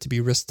averse, but to be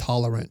risk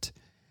tolerant.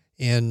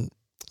 And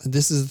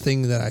this is the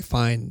thing that I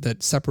find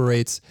that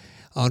separates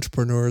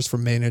entrepreneurs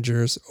from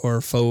managers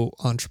or faux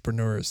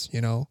entrepreneurs,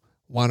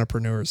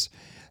 wannapreneurs.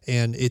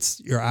 And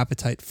it's your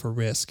appetite for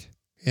risk.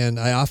 And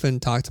I often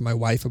talk to my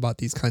wife about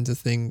these kinds of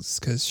things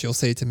because she'll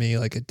say to me,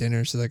 like at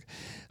dinner, she's like,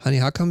 honey,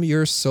 how come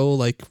you're so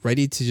like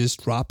ready to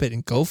just drop it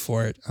and go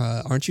for it?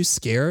 Aren't you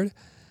scared?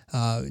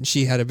 And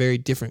she had a very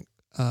different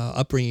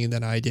upbringing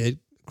than I did.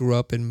 Grew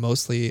up in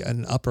mostly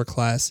an upper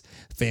class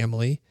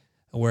family,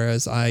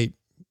 whereas I,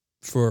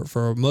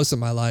 for most of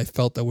my life,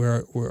 felt that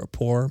we're a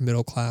poor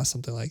middle class,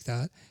 something like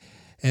that.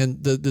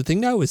 And the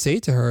thing that I would say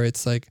to her,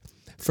 it's like,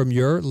 from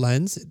your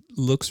lens, it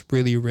looks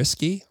really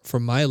risky.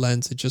 From my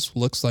lens, it just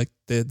looks like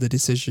the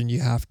decision you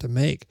have to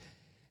make.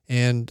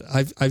 And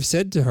I've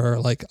said to her,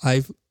 like,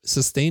 I've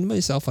sustained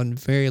myself on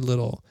very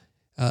little.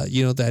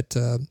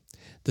 The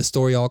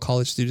story all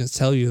college students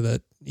tell you,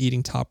 that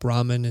eating top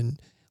ramen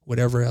and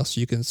whatever else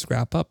you can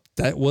scrap up,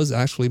 that was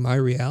actually my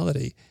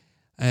reality.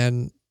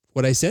 And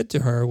what I said to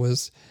her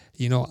was,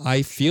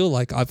 I feel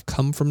like I've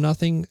come from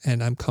nothing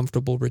and I'm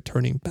comfortable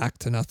returning back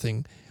to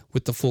nothing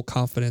with the full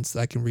confidence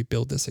that I can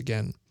rebuild this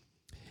again.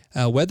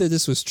 Whether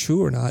this was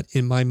true or not,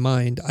 in my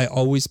mind, I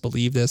always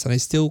believed this, and I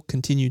still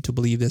continue to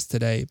believe this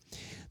today,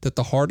 that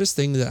the hardest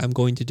thing that I'm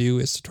going to do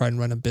is to try and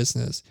run a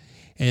business.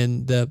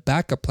 And the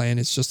backup plan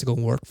is just to go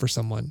and work for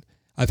someone.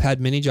 I've had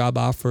many job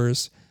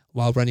offers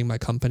while running my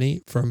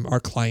company from our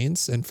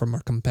clients and from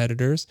our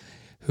competitors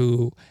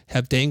who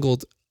have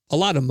dangled a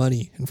lot of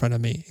money in front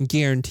of me and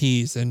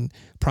guarantees and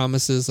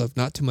promises of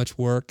not too much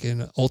work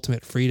and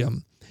ultimate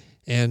freedom.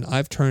 And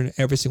I've turned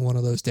every single one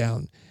of those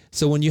down.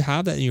 So when you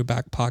have that in your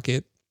back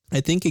pocket, I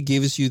think it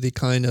gives you the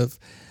kind of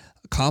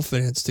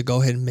confidence to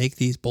go ahead and make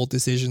these bold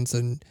decisions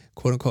and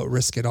quote unquote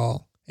risk it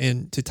all.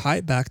 And to tie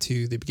it back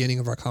to the beginning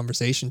of our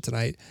conversation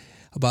tonight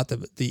about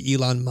the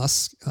Elon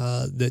Musk,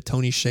 the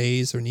Tony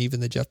Hsiehs, or even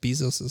the Jeff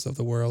Bezoses of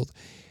the world,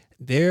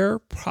 they're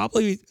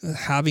probably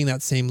having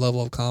that same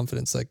level of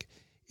confidence. Like,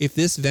 if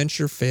this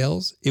venture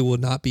fails, it will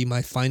not be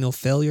my final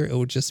failure. It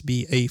will just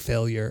be a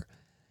failure.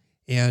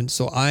 And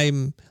so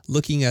I'm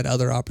looking at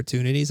other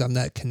opportunities. I'm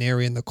that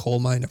canary in the coal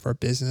mine of our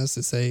business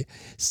to say,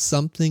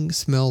 something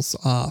smells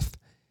off.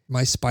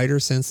 My spider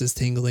sense is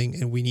tingling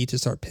and we need to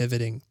start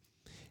pivoting.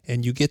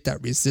 And you get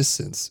that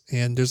resistance.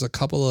 And there's a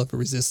couple of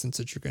resistance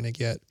that you're going to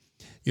get.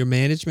 Your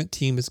management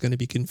team is going to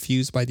be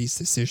confused by these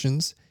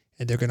decisions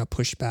and they're going to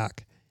push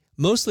back.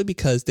 mostly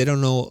because they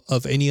don't know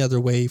of any other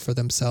way for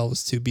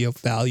themselves to be of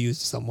value to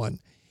someone.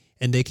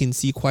 And they can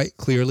see quite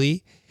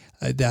clearly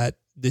that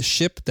the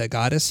ship that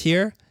got us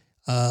here,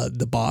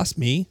 the boss,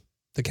 me,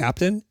 the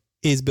captain,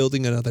 is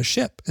building another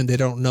ship, and they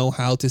don't know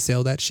how to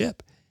sail that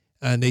ship.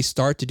 And they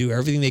start to do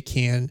everything they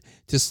can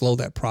to slow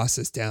that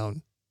process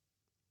down.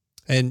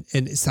 And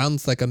it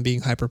sounds like I'm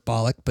being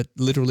hyperbolic, but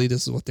literally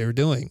this is what they were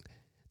doing.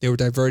 They were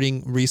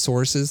diverting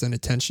resources and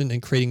attention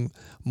and creating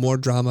more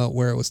drama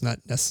where it was not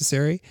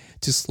necessary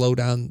to slow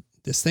down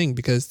this thing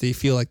because they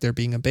feel like they're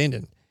being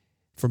abandoned.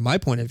 From my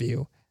point of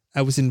view,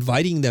 I was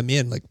inviting them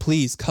in, like,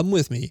 please come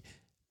with me,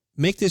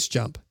 make this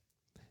jump.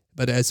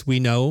 But as we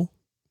know,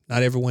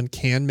 not everyone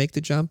can make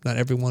the jump. Not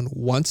everyone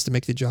wants to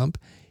make the jump.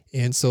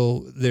 And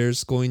so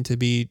there's going to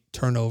be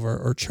turnover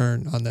or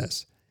churn on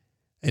this.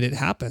 And it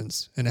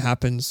happens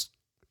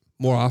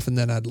more often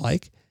than I'd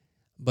like.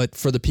 But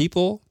for the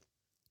people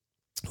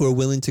who are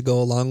willing to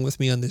go along with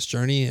me on this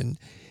journey and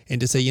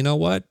to say, you know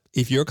what,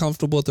 if you're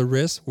comfortable with the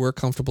risk, we're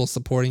comfortable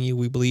supporting you.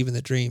 We believe in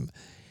the dream.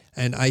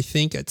 And I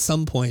think at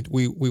some point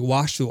we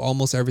wash through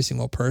almost every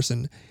single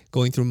person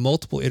going through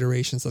multiple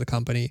iterations of the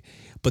company.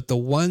 But the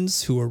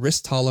ones who are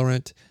risk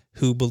tolerant,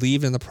 who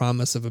believe in the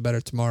promise of a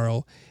better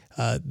tomorrow,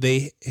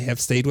 they have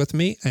stayed with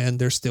me and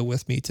they're still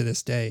with me to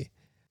this day.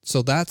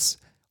 So that's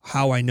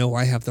how I know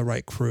I have the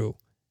right crew.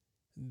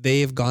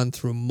 They have gone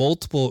through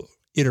multiple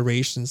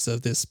iterations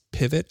of this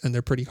pivot, and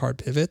they're pretty hard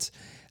pivots,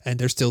 and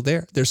they're still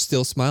there. They're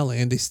still smiling,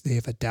 and they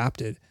have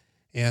adapted.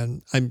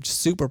 And I'm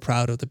super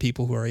proud of the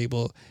people who are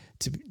able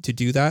to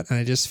do that. And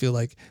I just feel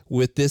like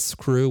with this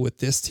crew, with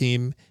this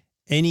team,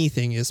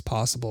 anything is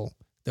possible,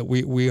 that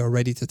we are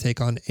ready to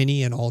take on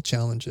any and all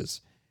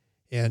challenges.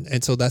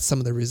 And so that's some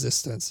of the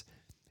resistance.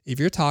 If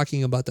you're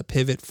talking about the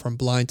pivot from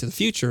blind to the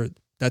future,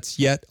 that's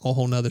yet a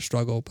whole nother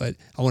struggle, but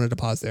I wanted to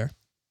pause there.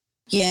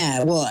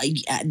 Yeah, well,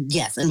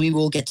 yes, and we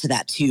will get to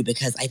that too,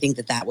 because I think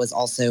that was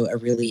also a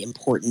really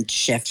important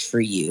shift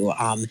for you,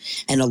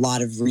 and a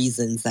lot of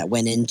reasons that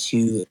went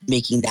into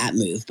making that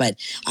move. But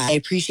I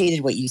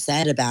appreciated what you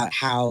said about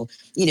how,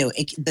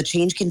 the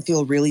change can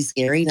feel really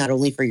scary, not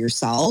only for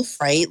yourself,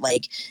 right?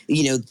 Like,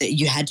 that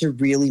you had to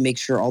really make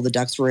sure all the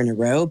ducks were in a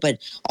row, but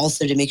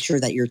also to make sure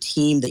that your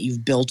team that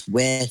you've built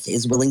with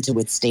is willing to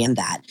withstand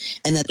that,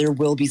 and that there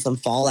will be some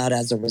fallout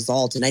as a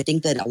result. And I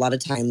think that a lot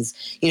of times,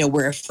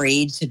 we're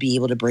afraid to be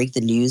able to break the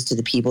news to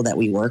the people that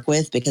we work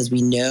with, because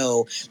we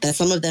know that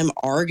some of them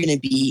are going to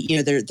be,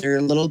 they're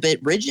a little bit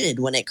rigid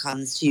when it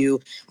comes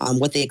to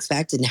what they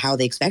expect and how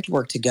they expect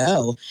work to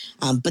go.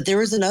 But there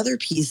was another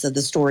piece of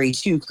the story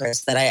too,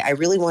 Chris, that I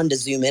really wanted to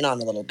zoom in on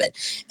a little bit.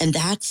 And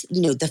that's,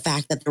 the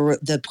fact that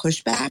the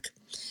pushback,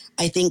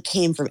 I think,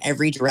 came from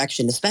every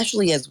direction,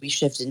 especially as we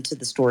shift into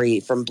the story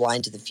from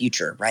blind to the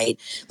future, right?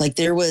 Like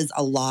there was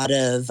a lot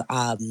of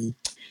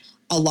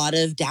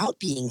doubt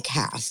being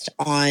cast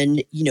on,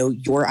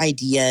 your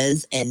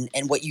ideas and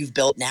what you've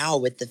built now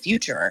with the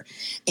future.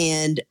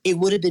 And it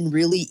would have been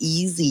really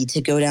easy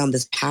to go down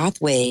this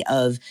pathway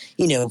of,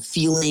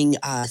 feeling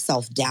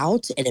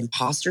self-doubt and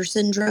imposter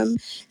syndrome.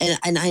 And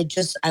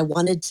I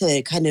wanted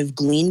to kind of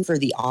glean for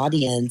the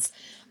audience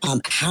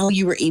how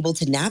you were able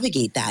to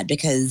navigate that,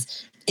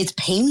 because it's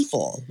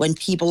painful when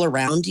people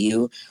around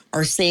you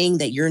are saying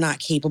that you're not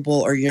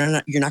capable or you're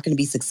not going to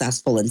be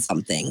successful in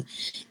something.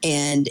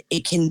 And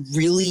it can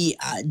really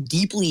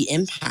deeply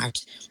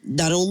impact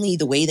not only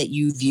the way that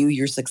you view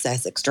your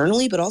success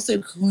externally, but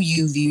also who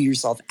you view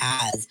yourself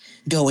as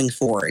going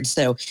forward.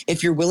 So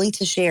if you're willing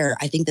to share,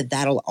 I think that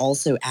that'll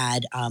also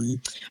add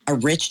a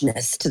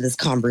richness to this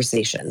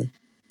conversation.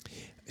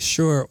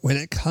 Sure. When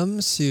it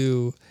comes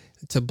to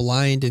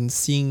blind and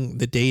seeing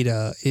the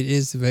data, it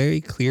is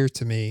very clear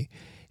to me.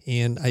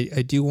 And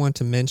I do want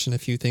to mention a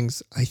few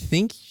things. I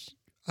think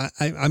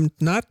I'm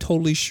not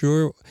totally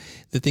sure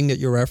the thing that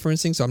you're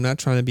referencing, so I'm not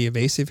trying to be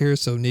evasive here.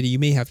 So Nidhi, you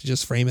may have to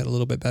just frame it a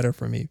little bit better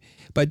for me.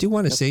 But I do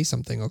want to say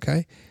something,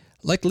 okay?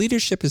 Like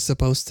leadership is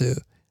supposed to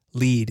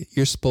lead.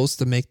 You're supposed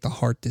to make the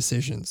hard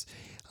decisions.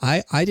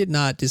 I did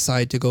not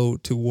decide to go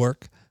to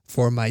work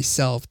for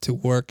myself, to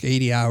work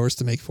 80 hours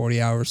to make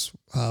 40 hours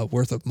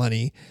worth of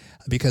money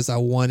because I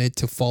wanted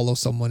to follow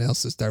someone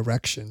else's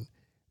direction.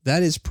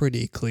 That is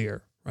pretty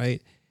clear,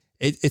 right?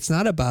 It's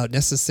not about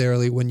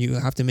necessarily when you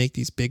have to make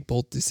these big,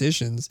 bold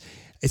decisions,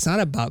 it's not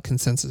about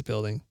consensus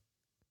building.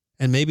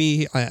 And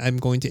maybe I'm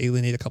going to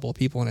alienate a couple of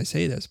people when I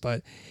say this,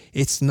 but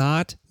it's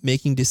not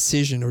making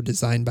decision or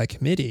design by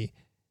committee.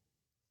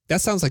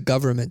 That sounds like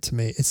government to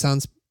me. It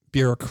sounds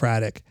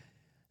bureaucratic.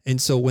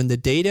 And so when the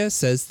data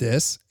says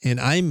this,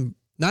 and I'm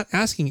not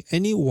asking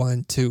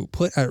anyone to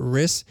put at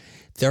risk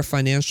their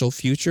financial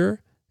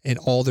future and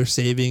all their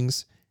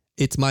savings,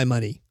 it's my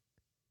money,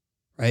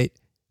 right?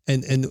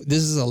 And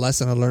this is a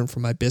lesson I learned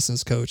from my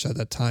business coach at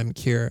that time,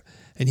 Kier.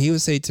 And he would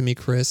say to me,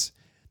 Chris,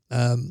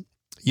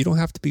 you don't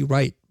have to be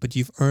right, but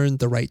you've earned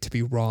the right to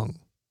be wrong.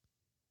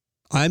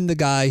 I'm the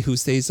guy who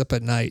stays up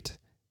at night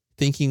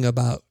thinking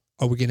about,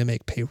 are we going to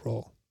make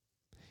payroll?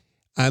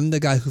 I'm the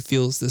guy who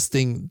feels this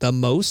thing the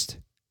most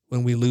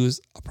when we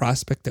lose a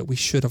prospect that we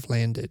should have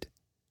landed.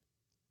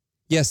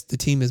 Yes, the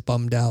team is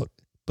bummed out,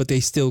 but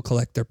they still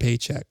collect their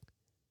paycheck.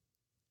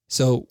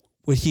 So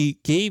what he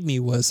gave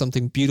me was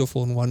something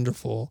beautiful and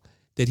wonderful,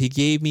 that he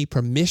gave me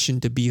permission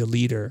to be a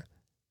leader.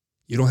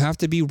 You don't have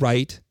to be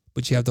right,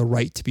 but you have the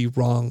right to be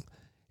wrong.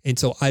 And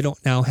so I don't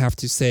now have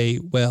to say,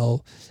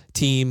 well,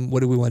 team,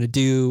 what do we want to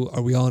do?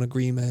 Are we all in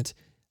agreement?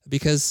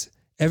 Because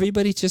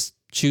everybody just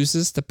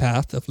chooses the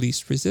path of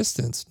least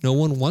resistance. No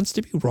one wants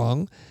to be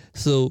wrong.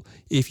 So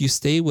if you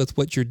stay with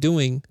what you're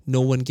doing,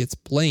 no one gets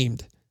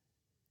blamed.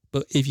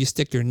 But if you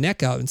stick your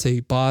neck out and say,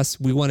 boss,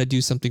 we want to do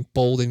something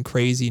bold and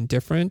crazy and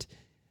different,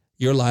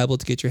 you're liable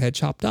to get your head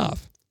chopped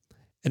off.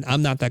 And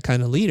I'm not that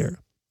kind of leader,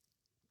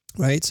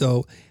 right?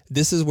 So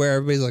this is where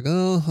everybody's like,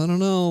 oh, I don't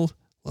know,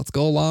 let's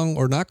go along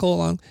or not go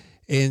along.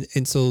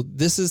 And so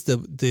this is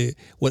the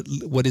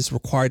what is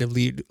required of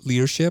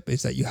leadership,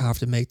 is that you have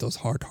to make those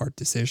hard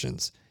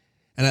decisions.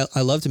 And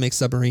I love to make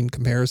submarine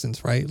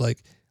comparisons, right?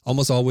 Like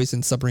almost always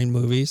in submarine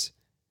movies,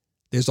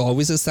 there's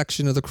always a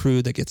section of the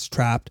crew that gets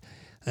trapped,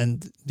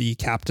 and the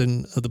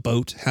captain of the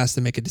boat has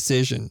to make a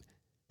decision,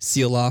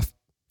 seal off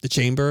the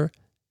chamber,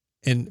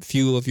 and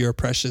few of your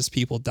precious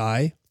people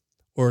die,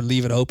 or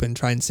leave it open,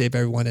 try and save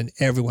everyone, and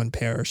everyone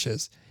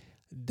perishes.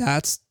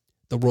 That's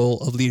the role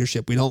of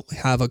leadership. We don't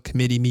have a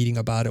committee meeting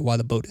about it while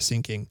the boat is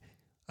sinking.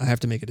 I have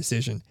to make a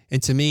decision.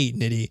 And to me,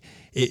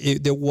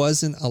 Nitty, there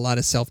wasn't a lot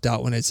of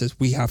self-doubt when it says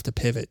we have to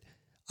pivot.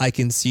 I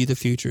can see the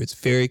future. It's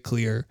very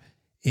clear.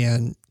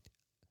 And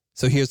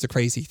so here's the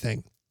crazy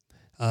thing.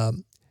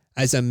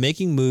 As I'm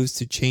making moves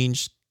to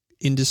change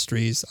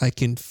industries, I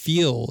can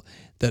feel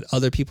that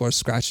other people are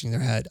scratching their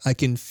head. I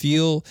can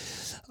feel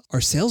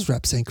our sales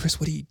rep saying, Chris,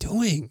 what are you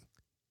doing?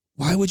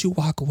 Why would you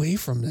walk away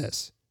from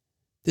this?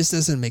 This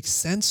doesn't make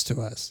sense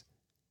to us.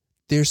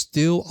 There's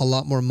still a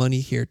lot more money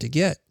here to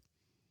get.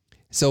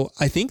 So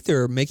I think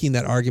they're making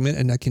that argument,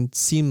 and I can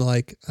seem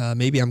like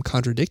maybe I'm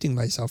contradicting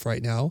myself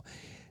right now,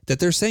 that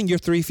they're saying you're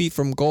 3 feet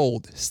from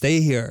gold.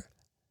 Stay here.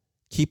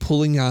 Keep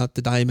pulling out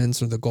the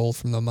diamonds or the gold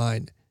from the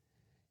mine.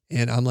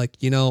 And I'm like,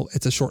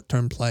 it's a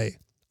short-term play.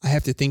 I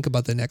have to think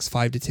about the next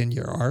 5 to 10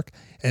 year arc,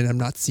 and I'm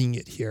not seeing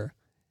it here.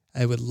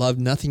 I would love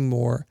nothing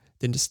more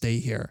than to stay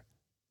here.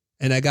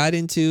 And I got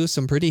into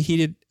some pretty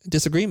heated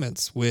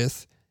disagreements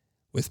with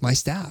my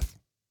staff.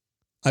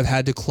 I've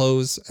had to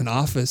close an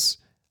office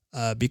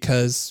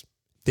because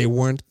they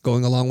weren't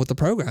going along with the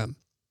program.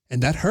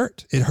 And that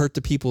hurt. It hurt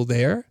the people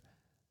there,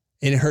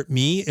 and it hurt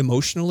me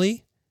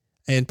emotionally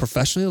and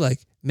professionally. Like,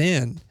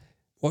 man,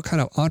 what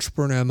kind of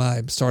entrepreneur am I?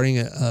 I'm starting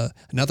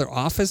another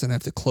office and I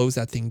have to close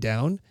that thing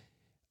down.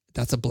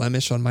 That's a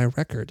blemish on my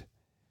record.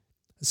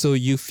 So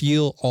you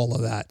feel all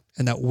of that,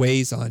 and that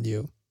weighs on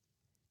you.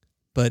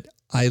 But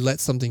I let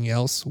something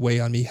else weigh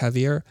on me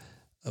heavier,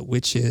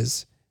 which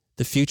is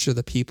the future of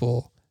the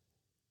people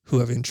who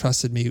have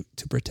entrusted me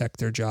to protect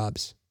their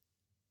jobs.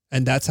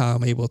 And that's how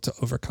I'm able to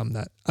overcome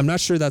that. I'm not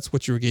sure that's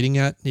what you were getting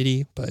at,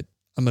 Nidhi, but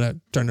I'm going to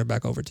turn it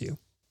back over to you.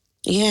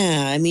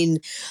 Yeah, I mean,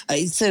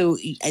 so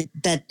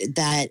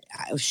that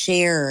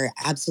share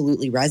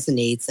absolutely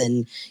resonates,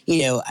 and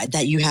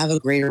that you have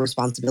a greater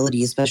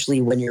responsibility, especially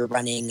when you're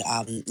running,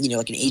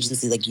 like an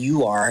agency like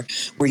you are,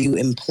 where you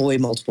employ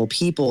multiple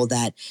people.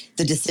 That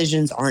the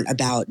decisions aren't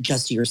about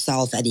just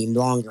yourself any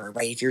longer,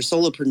 right? If you're a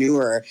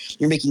solopreneur,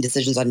 you're making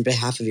decisions on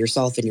behalf of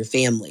yourself and your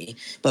family.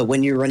 But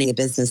when you're running a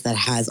business that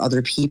has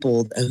other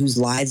people whose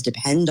lives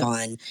depend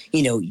on,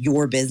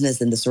 your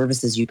business and the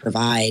services you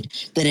provide,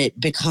 then it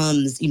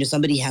becomes,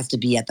 somebody has to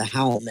be at the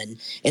helm. And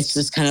it's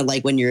just kind of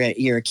like when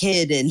you're a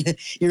kid and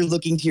you're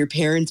looking to your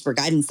parents for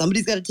guidance.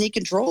 Somebody's got to take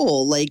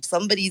control. Like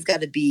somebody's got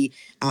to be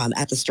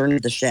at the stern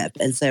of the ship.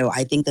 And so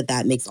I think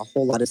that makes a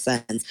whole lot of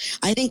sense.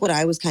 I think what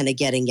I was kind of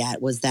getting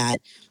at was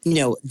that,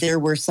 there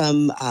were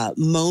some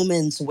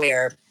moments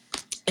where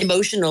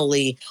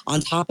emotionally, on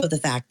top of the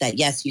fact that,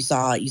 yes, you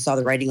saw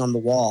the writing on the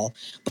wall,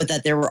 but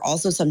that there were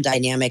also some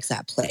dynamics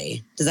at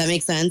play. Does that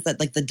make sense? That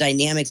like the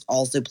dynamics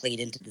also played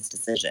into this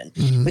decision?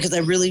 Mm-hmm. Because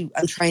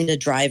I'm trying to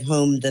drive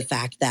home the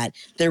fact that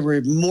there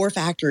were more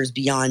factors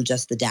beyond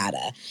just the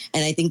data.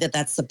 And I think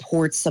that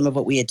supports some of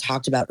what we had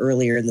talked about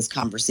earlier in this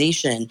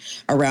conversation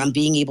around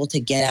being able to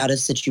get out of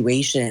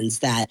situations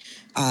that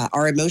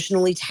are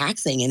emotionally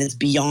taxing, and it's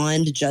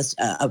beyond just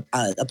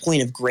a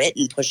point of grit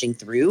and pushing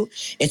through.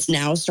 It's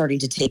now starting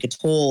to take a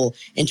toll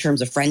in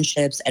terms of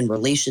friendships and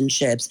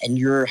relationships and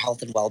your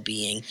health and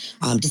well-being.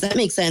 Does that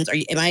make sense?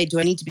 Do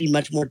I need to be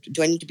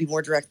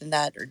more direct than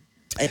that? Or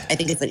I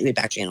think it's like the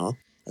back channel.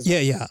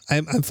 Yeah.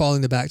 I'm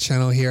following the back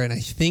channel here. And I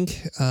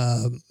think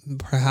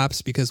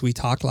perhaps because we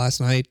talked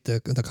last night,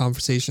 the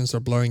conversations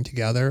are blurring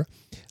together.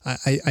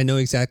 I know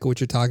exactly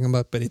what you're talking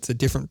about, but it's a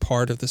different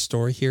part of the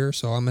story here.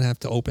 So I'm going to have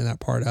to open that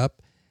part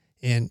up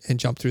and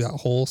jump through that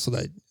hole so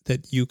that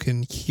you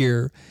can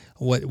hear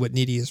what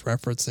Nidhi is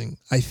referencing,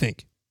 I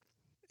think.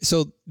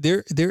 So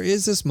there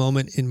is this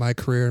moment in my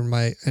career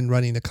and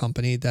running the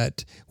company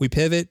that we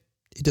pivot.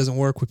 It doesn't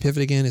work. We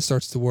pivot again. It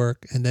starts to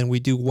work. And then we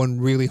do one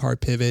really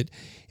hard pivot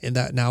in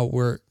that now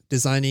we're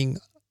designing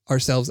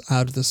ourselves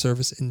out of the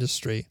service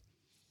industry.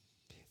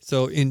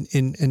 So in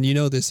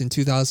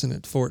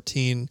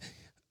 2014,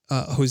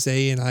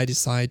 Jose and I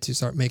decide to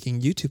start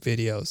making YouTube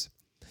videos.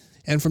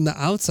 And from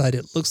the outside,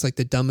 it looks like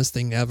the dumbest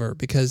thing ever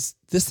because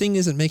this thing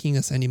isn't making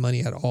us any money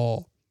at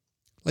all.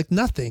 Like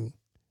nothing.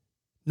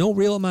 No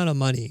real amount of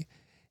money.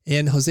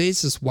 And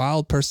Jose's this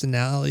wild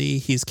personality.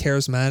 He's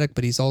charismatic,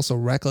 but he's also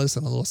reckless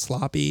and a little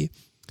sloppy.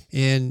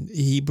 And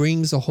he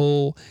brings a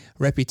whole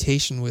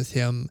reputation with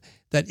him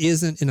that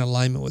isn't in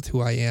alignment with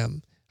who I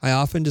am. I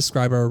often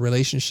describe our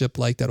relationship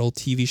like that old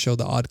TV show,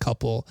 The Odd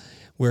Couple,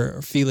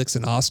 where Felix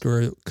and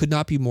Oscar could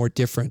not be more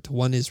different.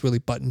 One is really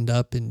buttoned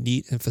up and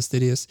neat and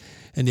fastidious,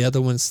 and the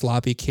other one's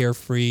sloppy,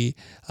 carefree,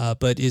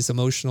 but is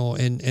emotional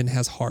and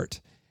has heart.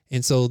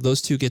 And so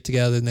those two get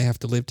together and they have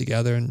to live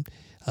together, and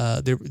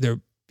that's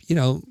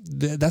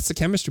the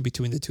chemistry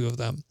between the two of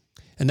them.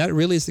 And that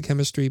really is the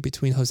chemistry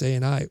between Jose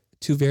and I.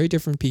 Two very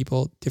different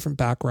people, different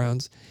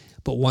backgrounds,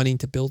 but wanting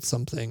to build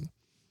something.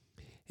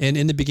 And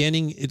in the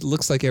beginning, it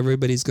looks like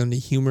everybody's going to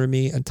humor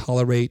me and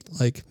tolerate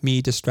like me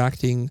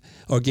distracting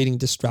or getting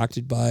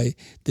distracted by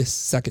this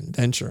second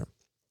venture.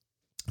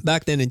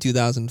 Back then in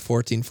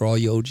 2014, for all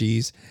you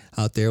OGs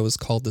out there, it was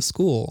called The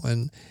School.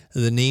 And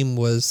the name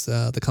was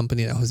the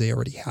company that Jose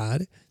already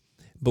had.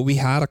 But we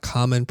had a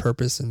common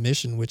purpose and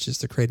mission, which is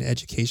to create an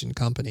education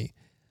company.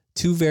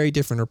 Two very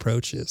different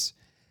approaches.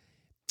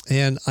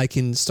 And I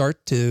can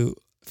start to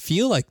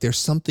feel like there's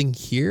something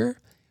here.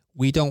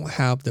 We don't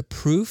have the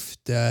proof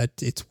that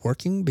it's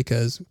working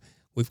because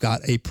we've got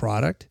a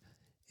product.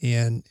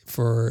 And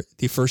for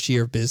the first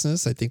year of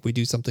business, I think we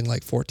do something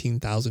like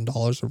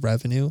 $14,000 of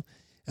revenue.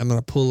 I'm going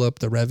to pull up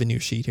the revenue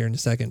sheet here in a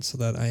second so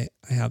that I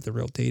have the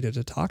real data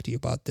to talk to you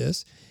about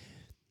this.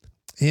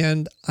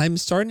 And I'm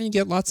starting to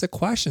get lots of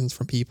questions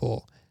from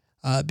people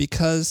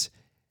because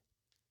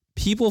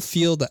people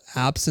feel the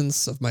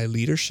absence of my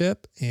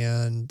leadership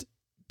and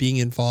being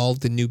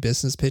involved in new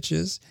business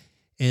pitches,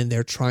 and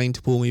they're trying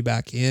to pull me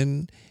back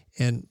in.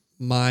 And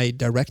my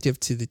directive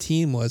to the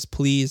team was,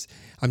 please,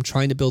 I'm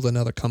trying to build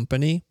another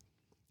company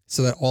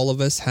so that all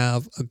of us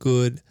have a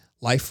good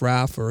life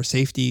raft or a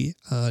safety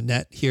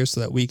net here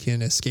so that we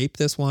can escape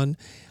this one.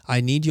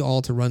 I need you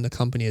all to run the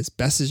company as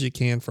best as you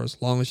can for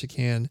as long as you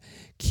can.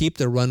 Keep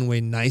the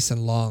runway nice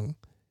and long.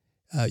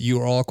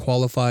 You are all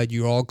qualified.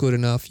 You're all good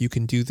enough. You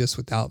can do this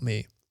without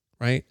me,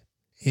 right?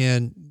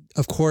 And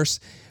of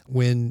course,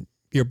 when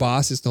your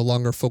boss is no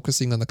longer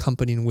focusing on the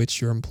company in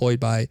which you're employed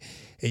by,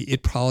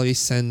 it probably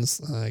sends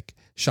like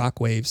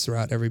shockwaves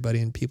throughout everybody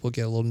and people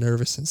get a little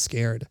nervous and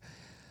scared.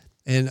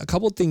 And a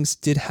couple of things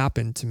did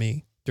happen to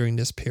me during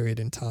this period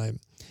in time,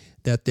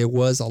 that there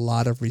was a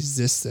lot of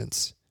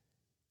resistance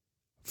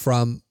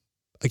from,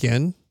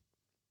 again,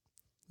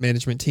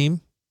 management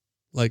team.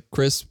 Like,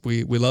 Chris,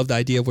 we love the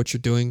idea of what you're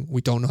doing. We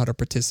don't know how to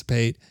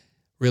participate,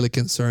 really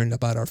concerned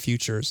about our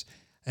futures.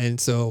 And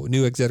so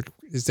new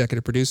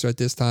executive producer at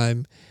this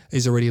time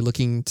is already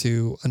looking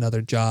to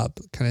another job,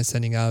 kind of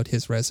sending out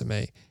his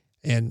resume.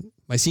 And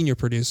my senior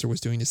producer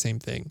was doing the same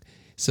thing.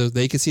 So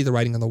they could see the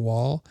writing on the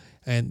wall.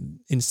 And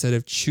instead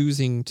of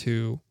choosing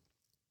to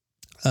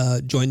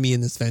join me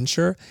in this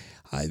venture,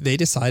 they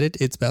decided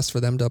it's best for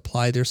them to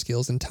apply their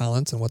skills and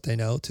talents and what they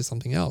know to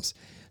something else.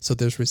 So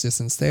there's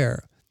resistance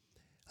there.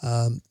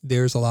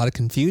 There's a lot of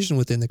confusion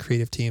within the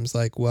creative teams.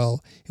 Like,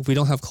 well, if we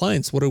don't have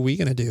clients, what are we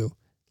going to do?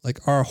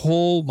 Like, our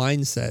whole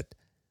mindset,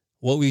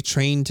 what we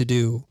trained to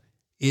do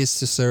is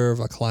to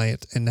serve a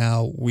client. And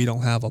now we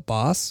don't have a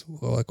boss.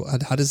 Well,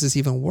 like, how does this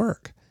even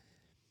work?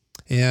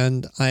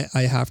 And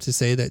I have to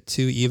say that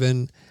too,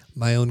 even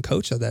my own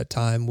coach at that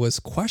time was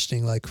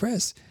questioning, like,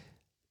 Chris,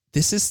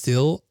 this is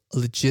still a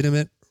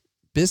legitimate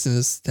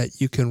business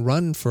that you can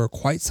run for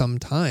quite some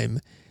time.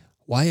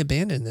 Why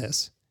abandon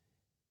this?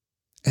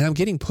 And I'm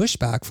getting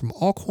pushback from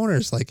all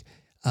corners. Like,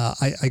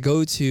 I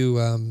go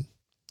to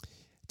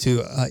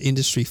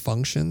industry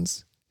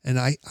functions, and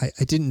I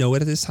didn't know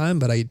it at this time,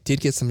 but I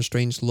did get some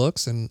strange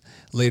looks. And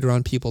later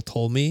on, people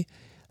told me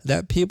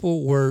that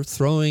people were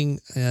throwing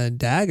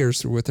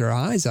daggers with their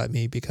eyes at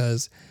me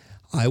because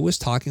I was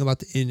talking about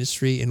the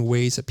industry in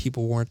ways that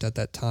people weren't at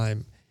that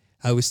time.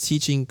 I was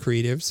teaching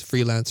creatives,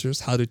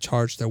 freelancers, how to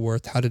charge their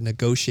worth, how to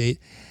negotiate,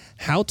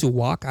 how to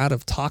walk out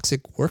of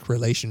toxic work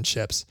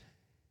relationships.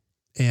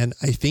 And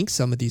I think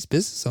some of these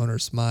business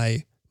owners,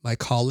 my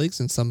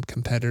colleagues and some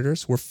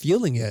competitors, were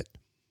feeling it.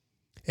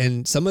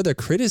 And some of their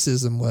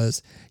criticism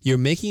was, you're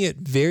making it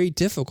very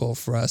difficult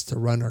for us to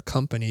run our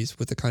companies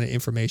with the kind of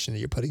information that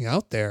you're putting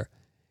out there.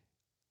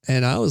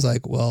 And I was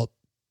like, well,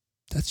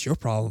 that's your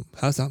problem.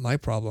 How's that my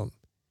problem?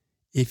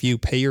 If you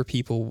pay your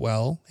people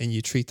well and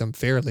you treat them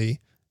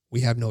fairly,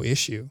 we have no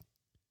issue.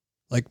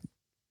 Like,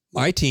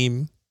 my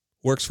team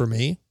works for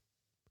me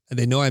and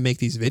they know I make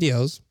these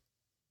videos.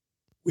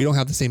 We don't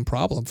have the same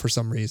problem for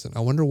some reason.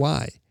 I wonder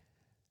why.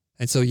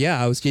 And so,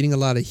 yeah, I was getting a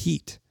lot of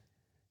heat.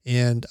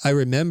 And I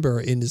remember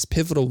in this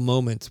pivotal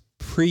moment,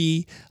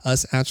 pre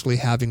us actually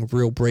having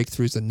real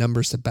breakthroughs and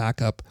numbers to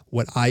back up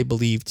what I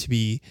believe to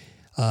be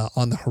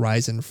on the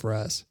horizon for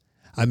us.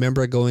 I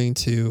remember going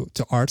to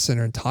Art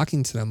Center and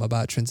talking to them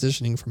about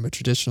transitioning from a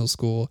traditional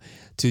school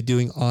to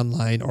doing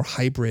online or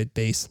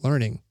hybrid-based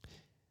learning.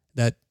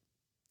 That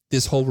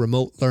this whole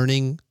remote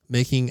learning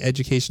making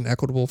education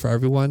equitable for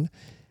everyone.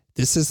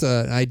 This is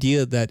an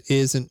idea that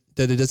it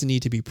doesn't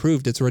need to be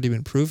proved. It's already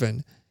been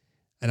proven.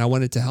 And I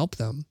wanted to help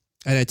them.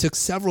 And I took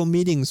several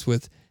meetings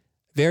with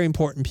very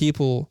important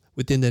people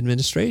within the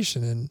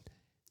administration. And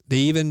they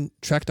even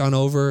trekked on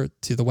over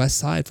to the west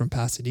side from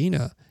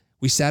Pasadena.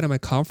 We sat in my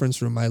conference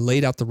room. I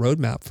laid out the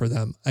roadmap for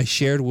them. I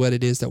shared what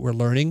it is that we're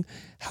learning,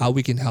 how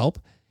we can help.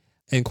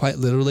 And quite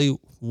literally,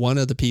 one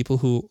of the people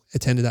who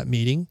attended that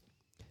meeting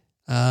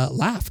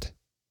laughed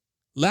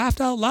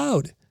out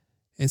loud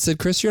and said,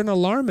 "Chris, you're an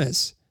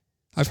alarmist.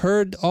 I've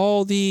heard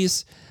all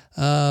these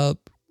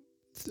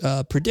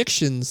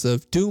predictions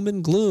of doom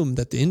and gloom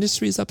that the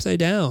industry is upside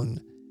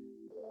down.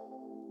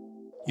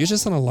 You're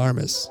just an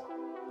alarmist."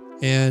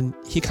 And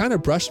he kind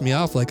of brushed me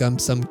off like I'm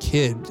some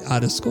kid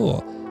out of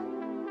school.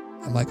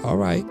 I'm like, all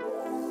right,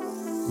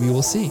 we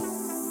will see.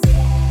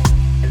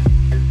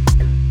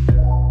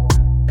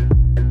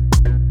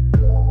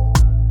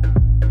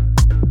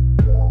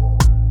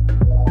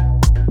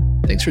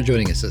 Thanks for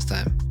joining us this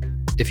time.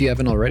 If you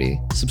haven't already,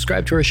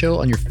 subscribe to our show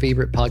on your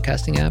favorite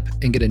podcasting app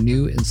and get a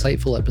new,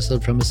 insightful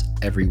episode from us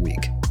every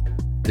week.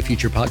 The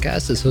Future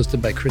Podcast is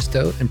hosted by Chris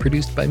Do and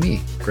produced by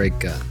me, Greg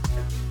Gunn.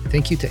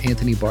 Thank you to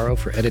Anthony Barrow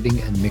for editing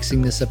and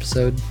mixing this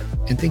episode,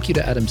 and thank you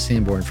to Adam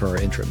Sanborn for our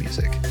intro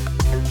music.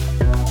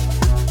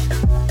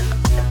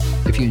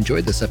 If you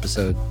enjoyed this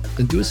episode,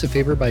 then do us a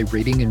favor by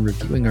rating and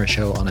reviewing our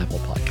show on Apple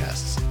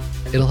Podcasts.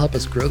 It'll help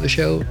us grow the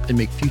show and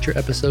make future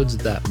episodes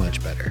that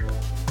much better.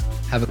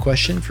 Have a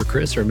question for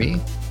Chris or me?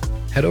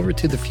 Head over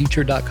to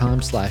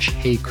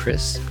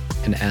thefuture.com/heychris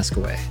and ask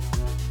away.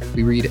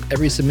 We read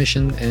every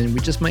submission and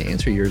we just might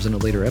answer yours in a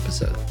later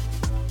episode.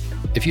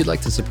 If you'd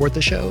like to support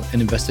the show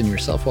and invest in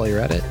yourself while you're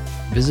at it,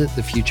 visit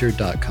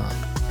thefuture.com.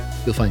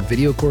 You'll find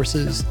video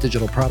courses,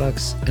 digital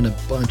products, and a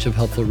bunch of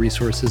helpful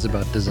resources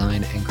about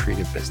design and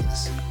creative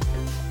business.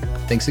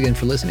 Thanks again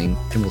for listening,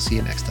 and we'll see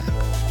you next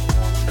time.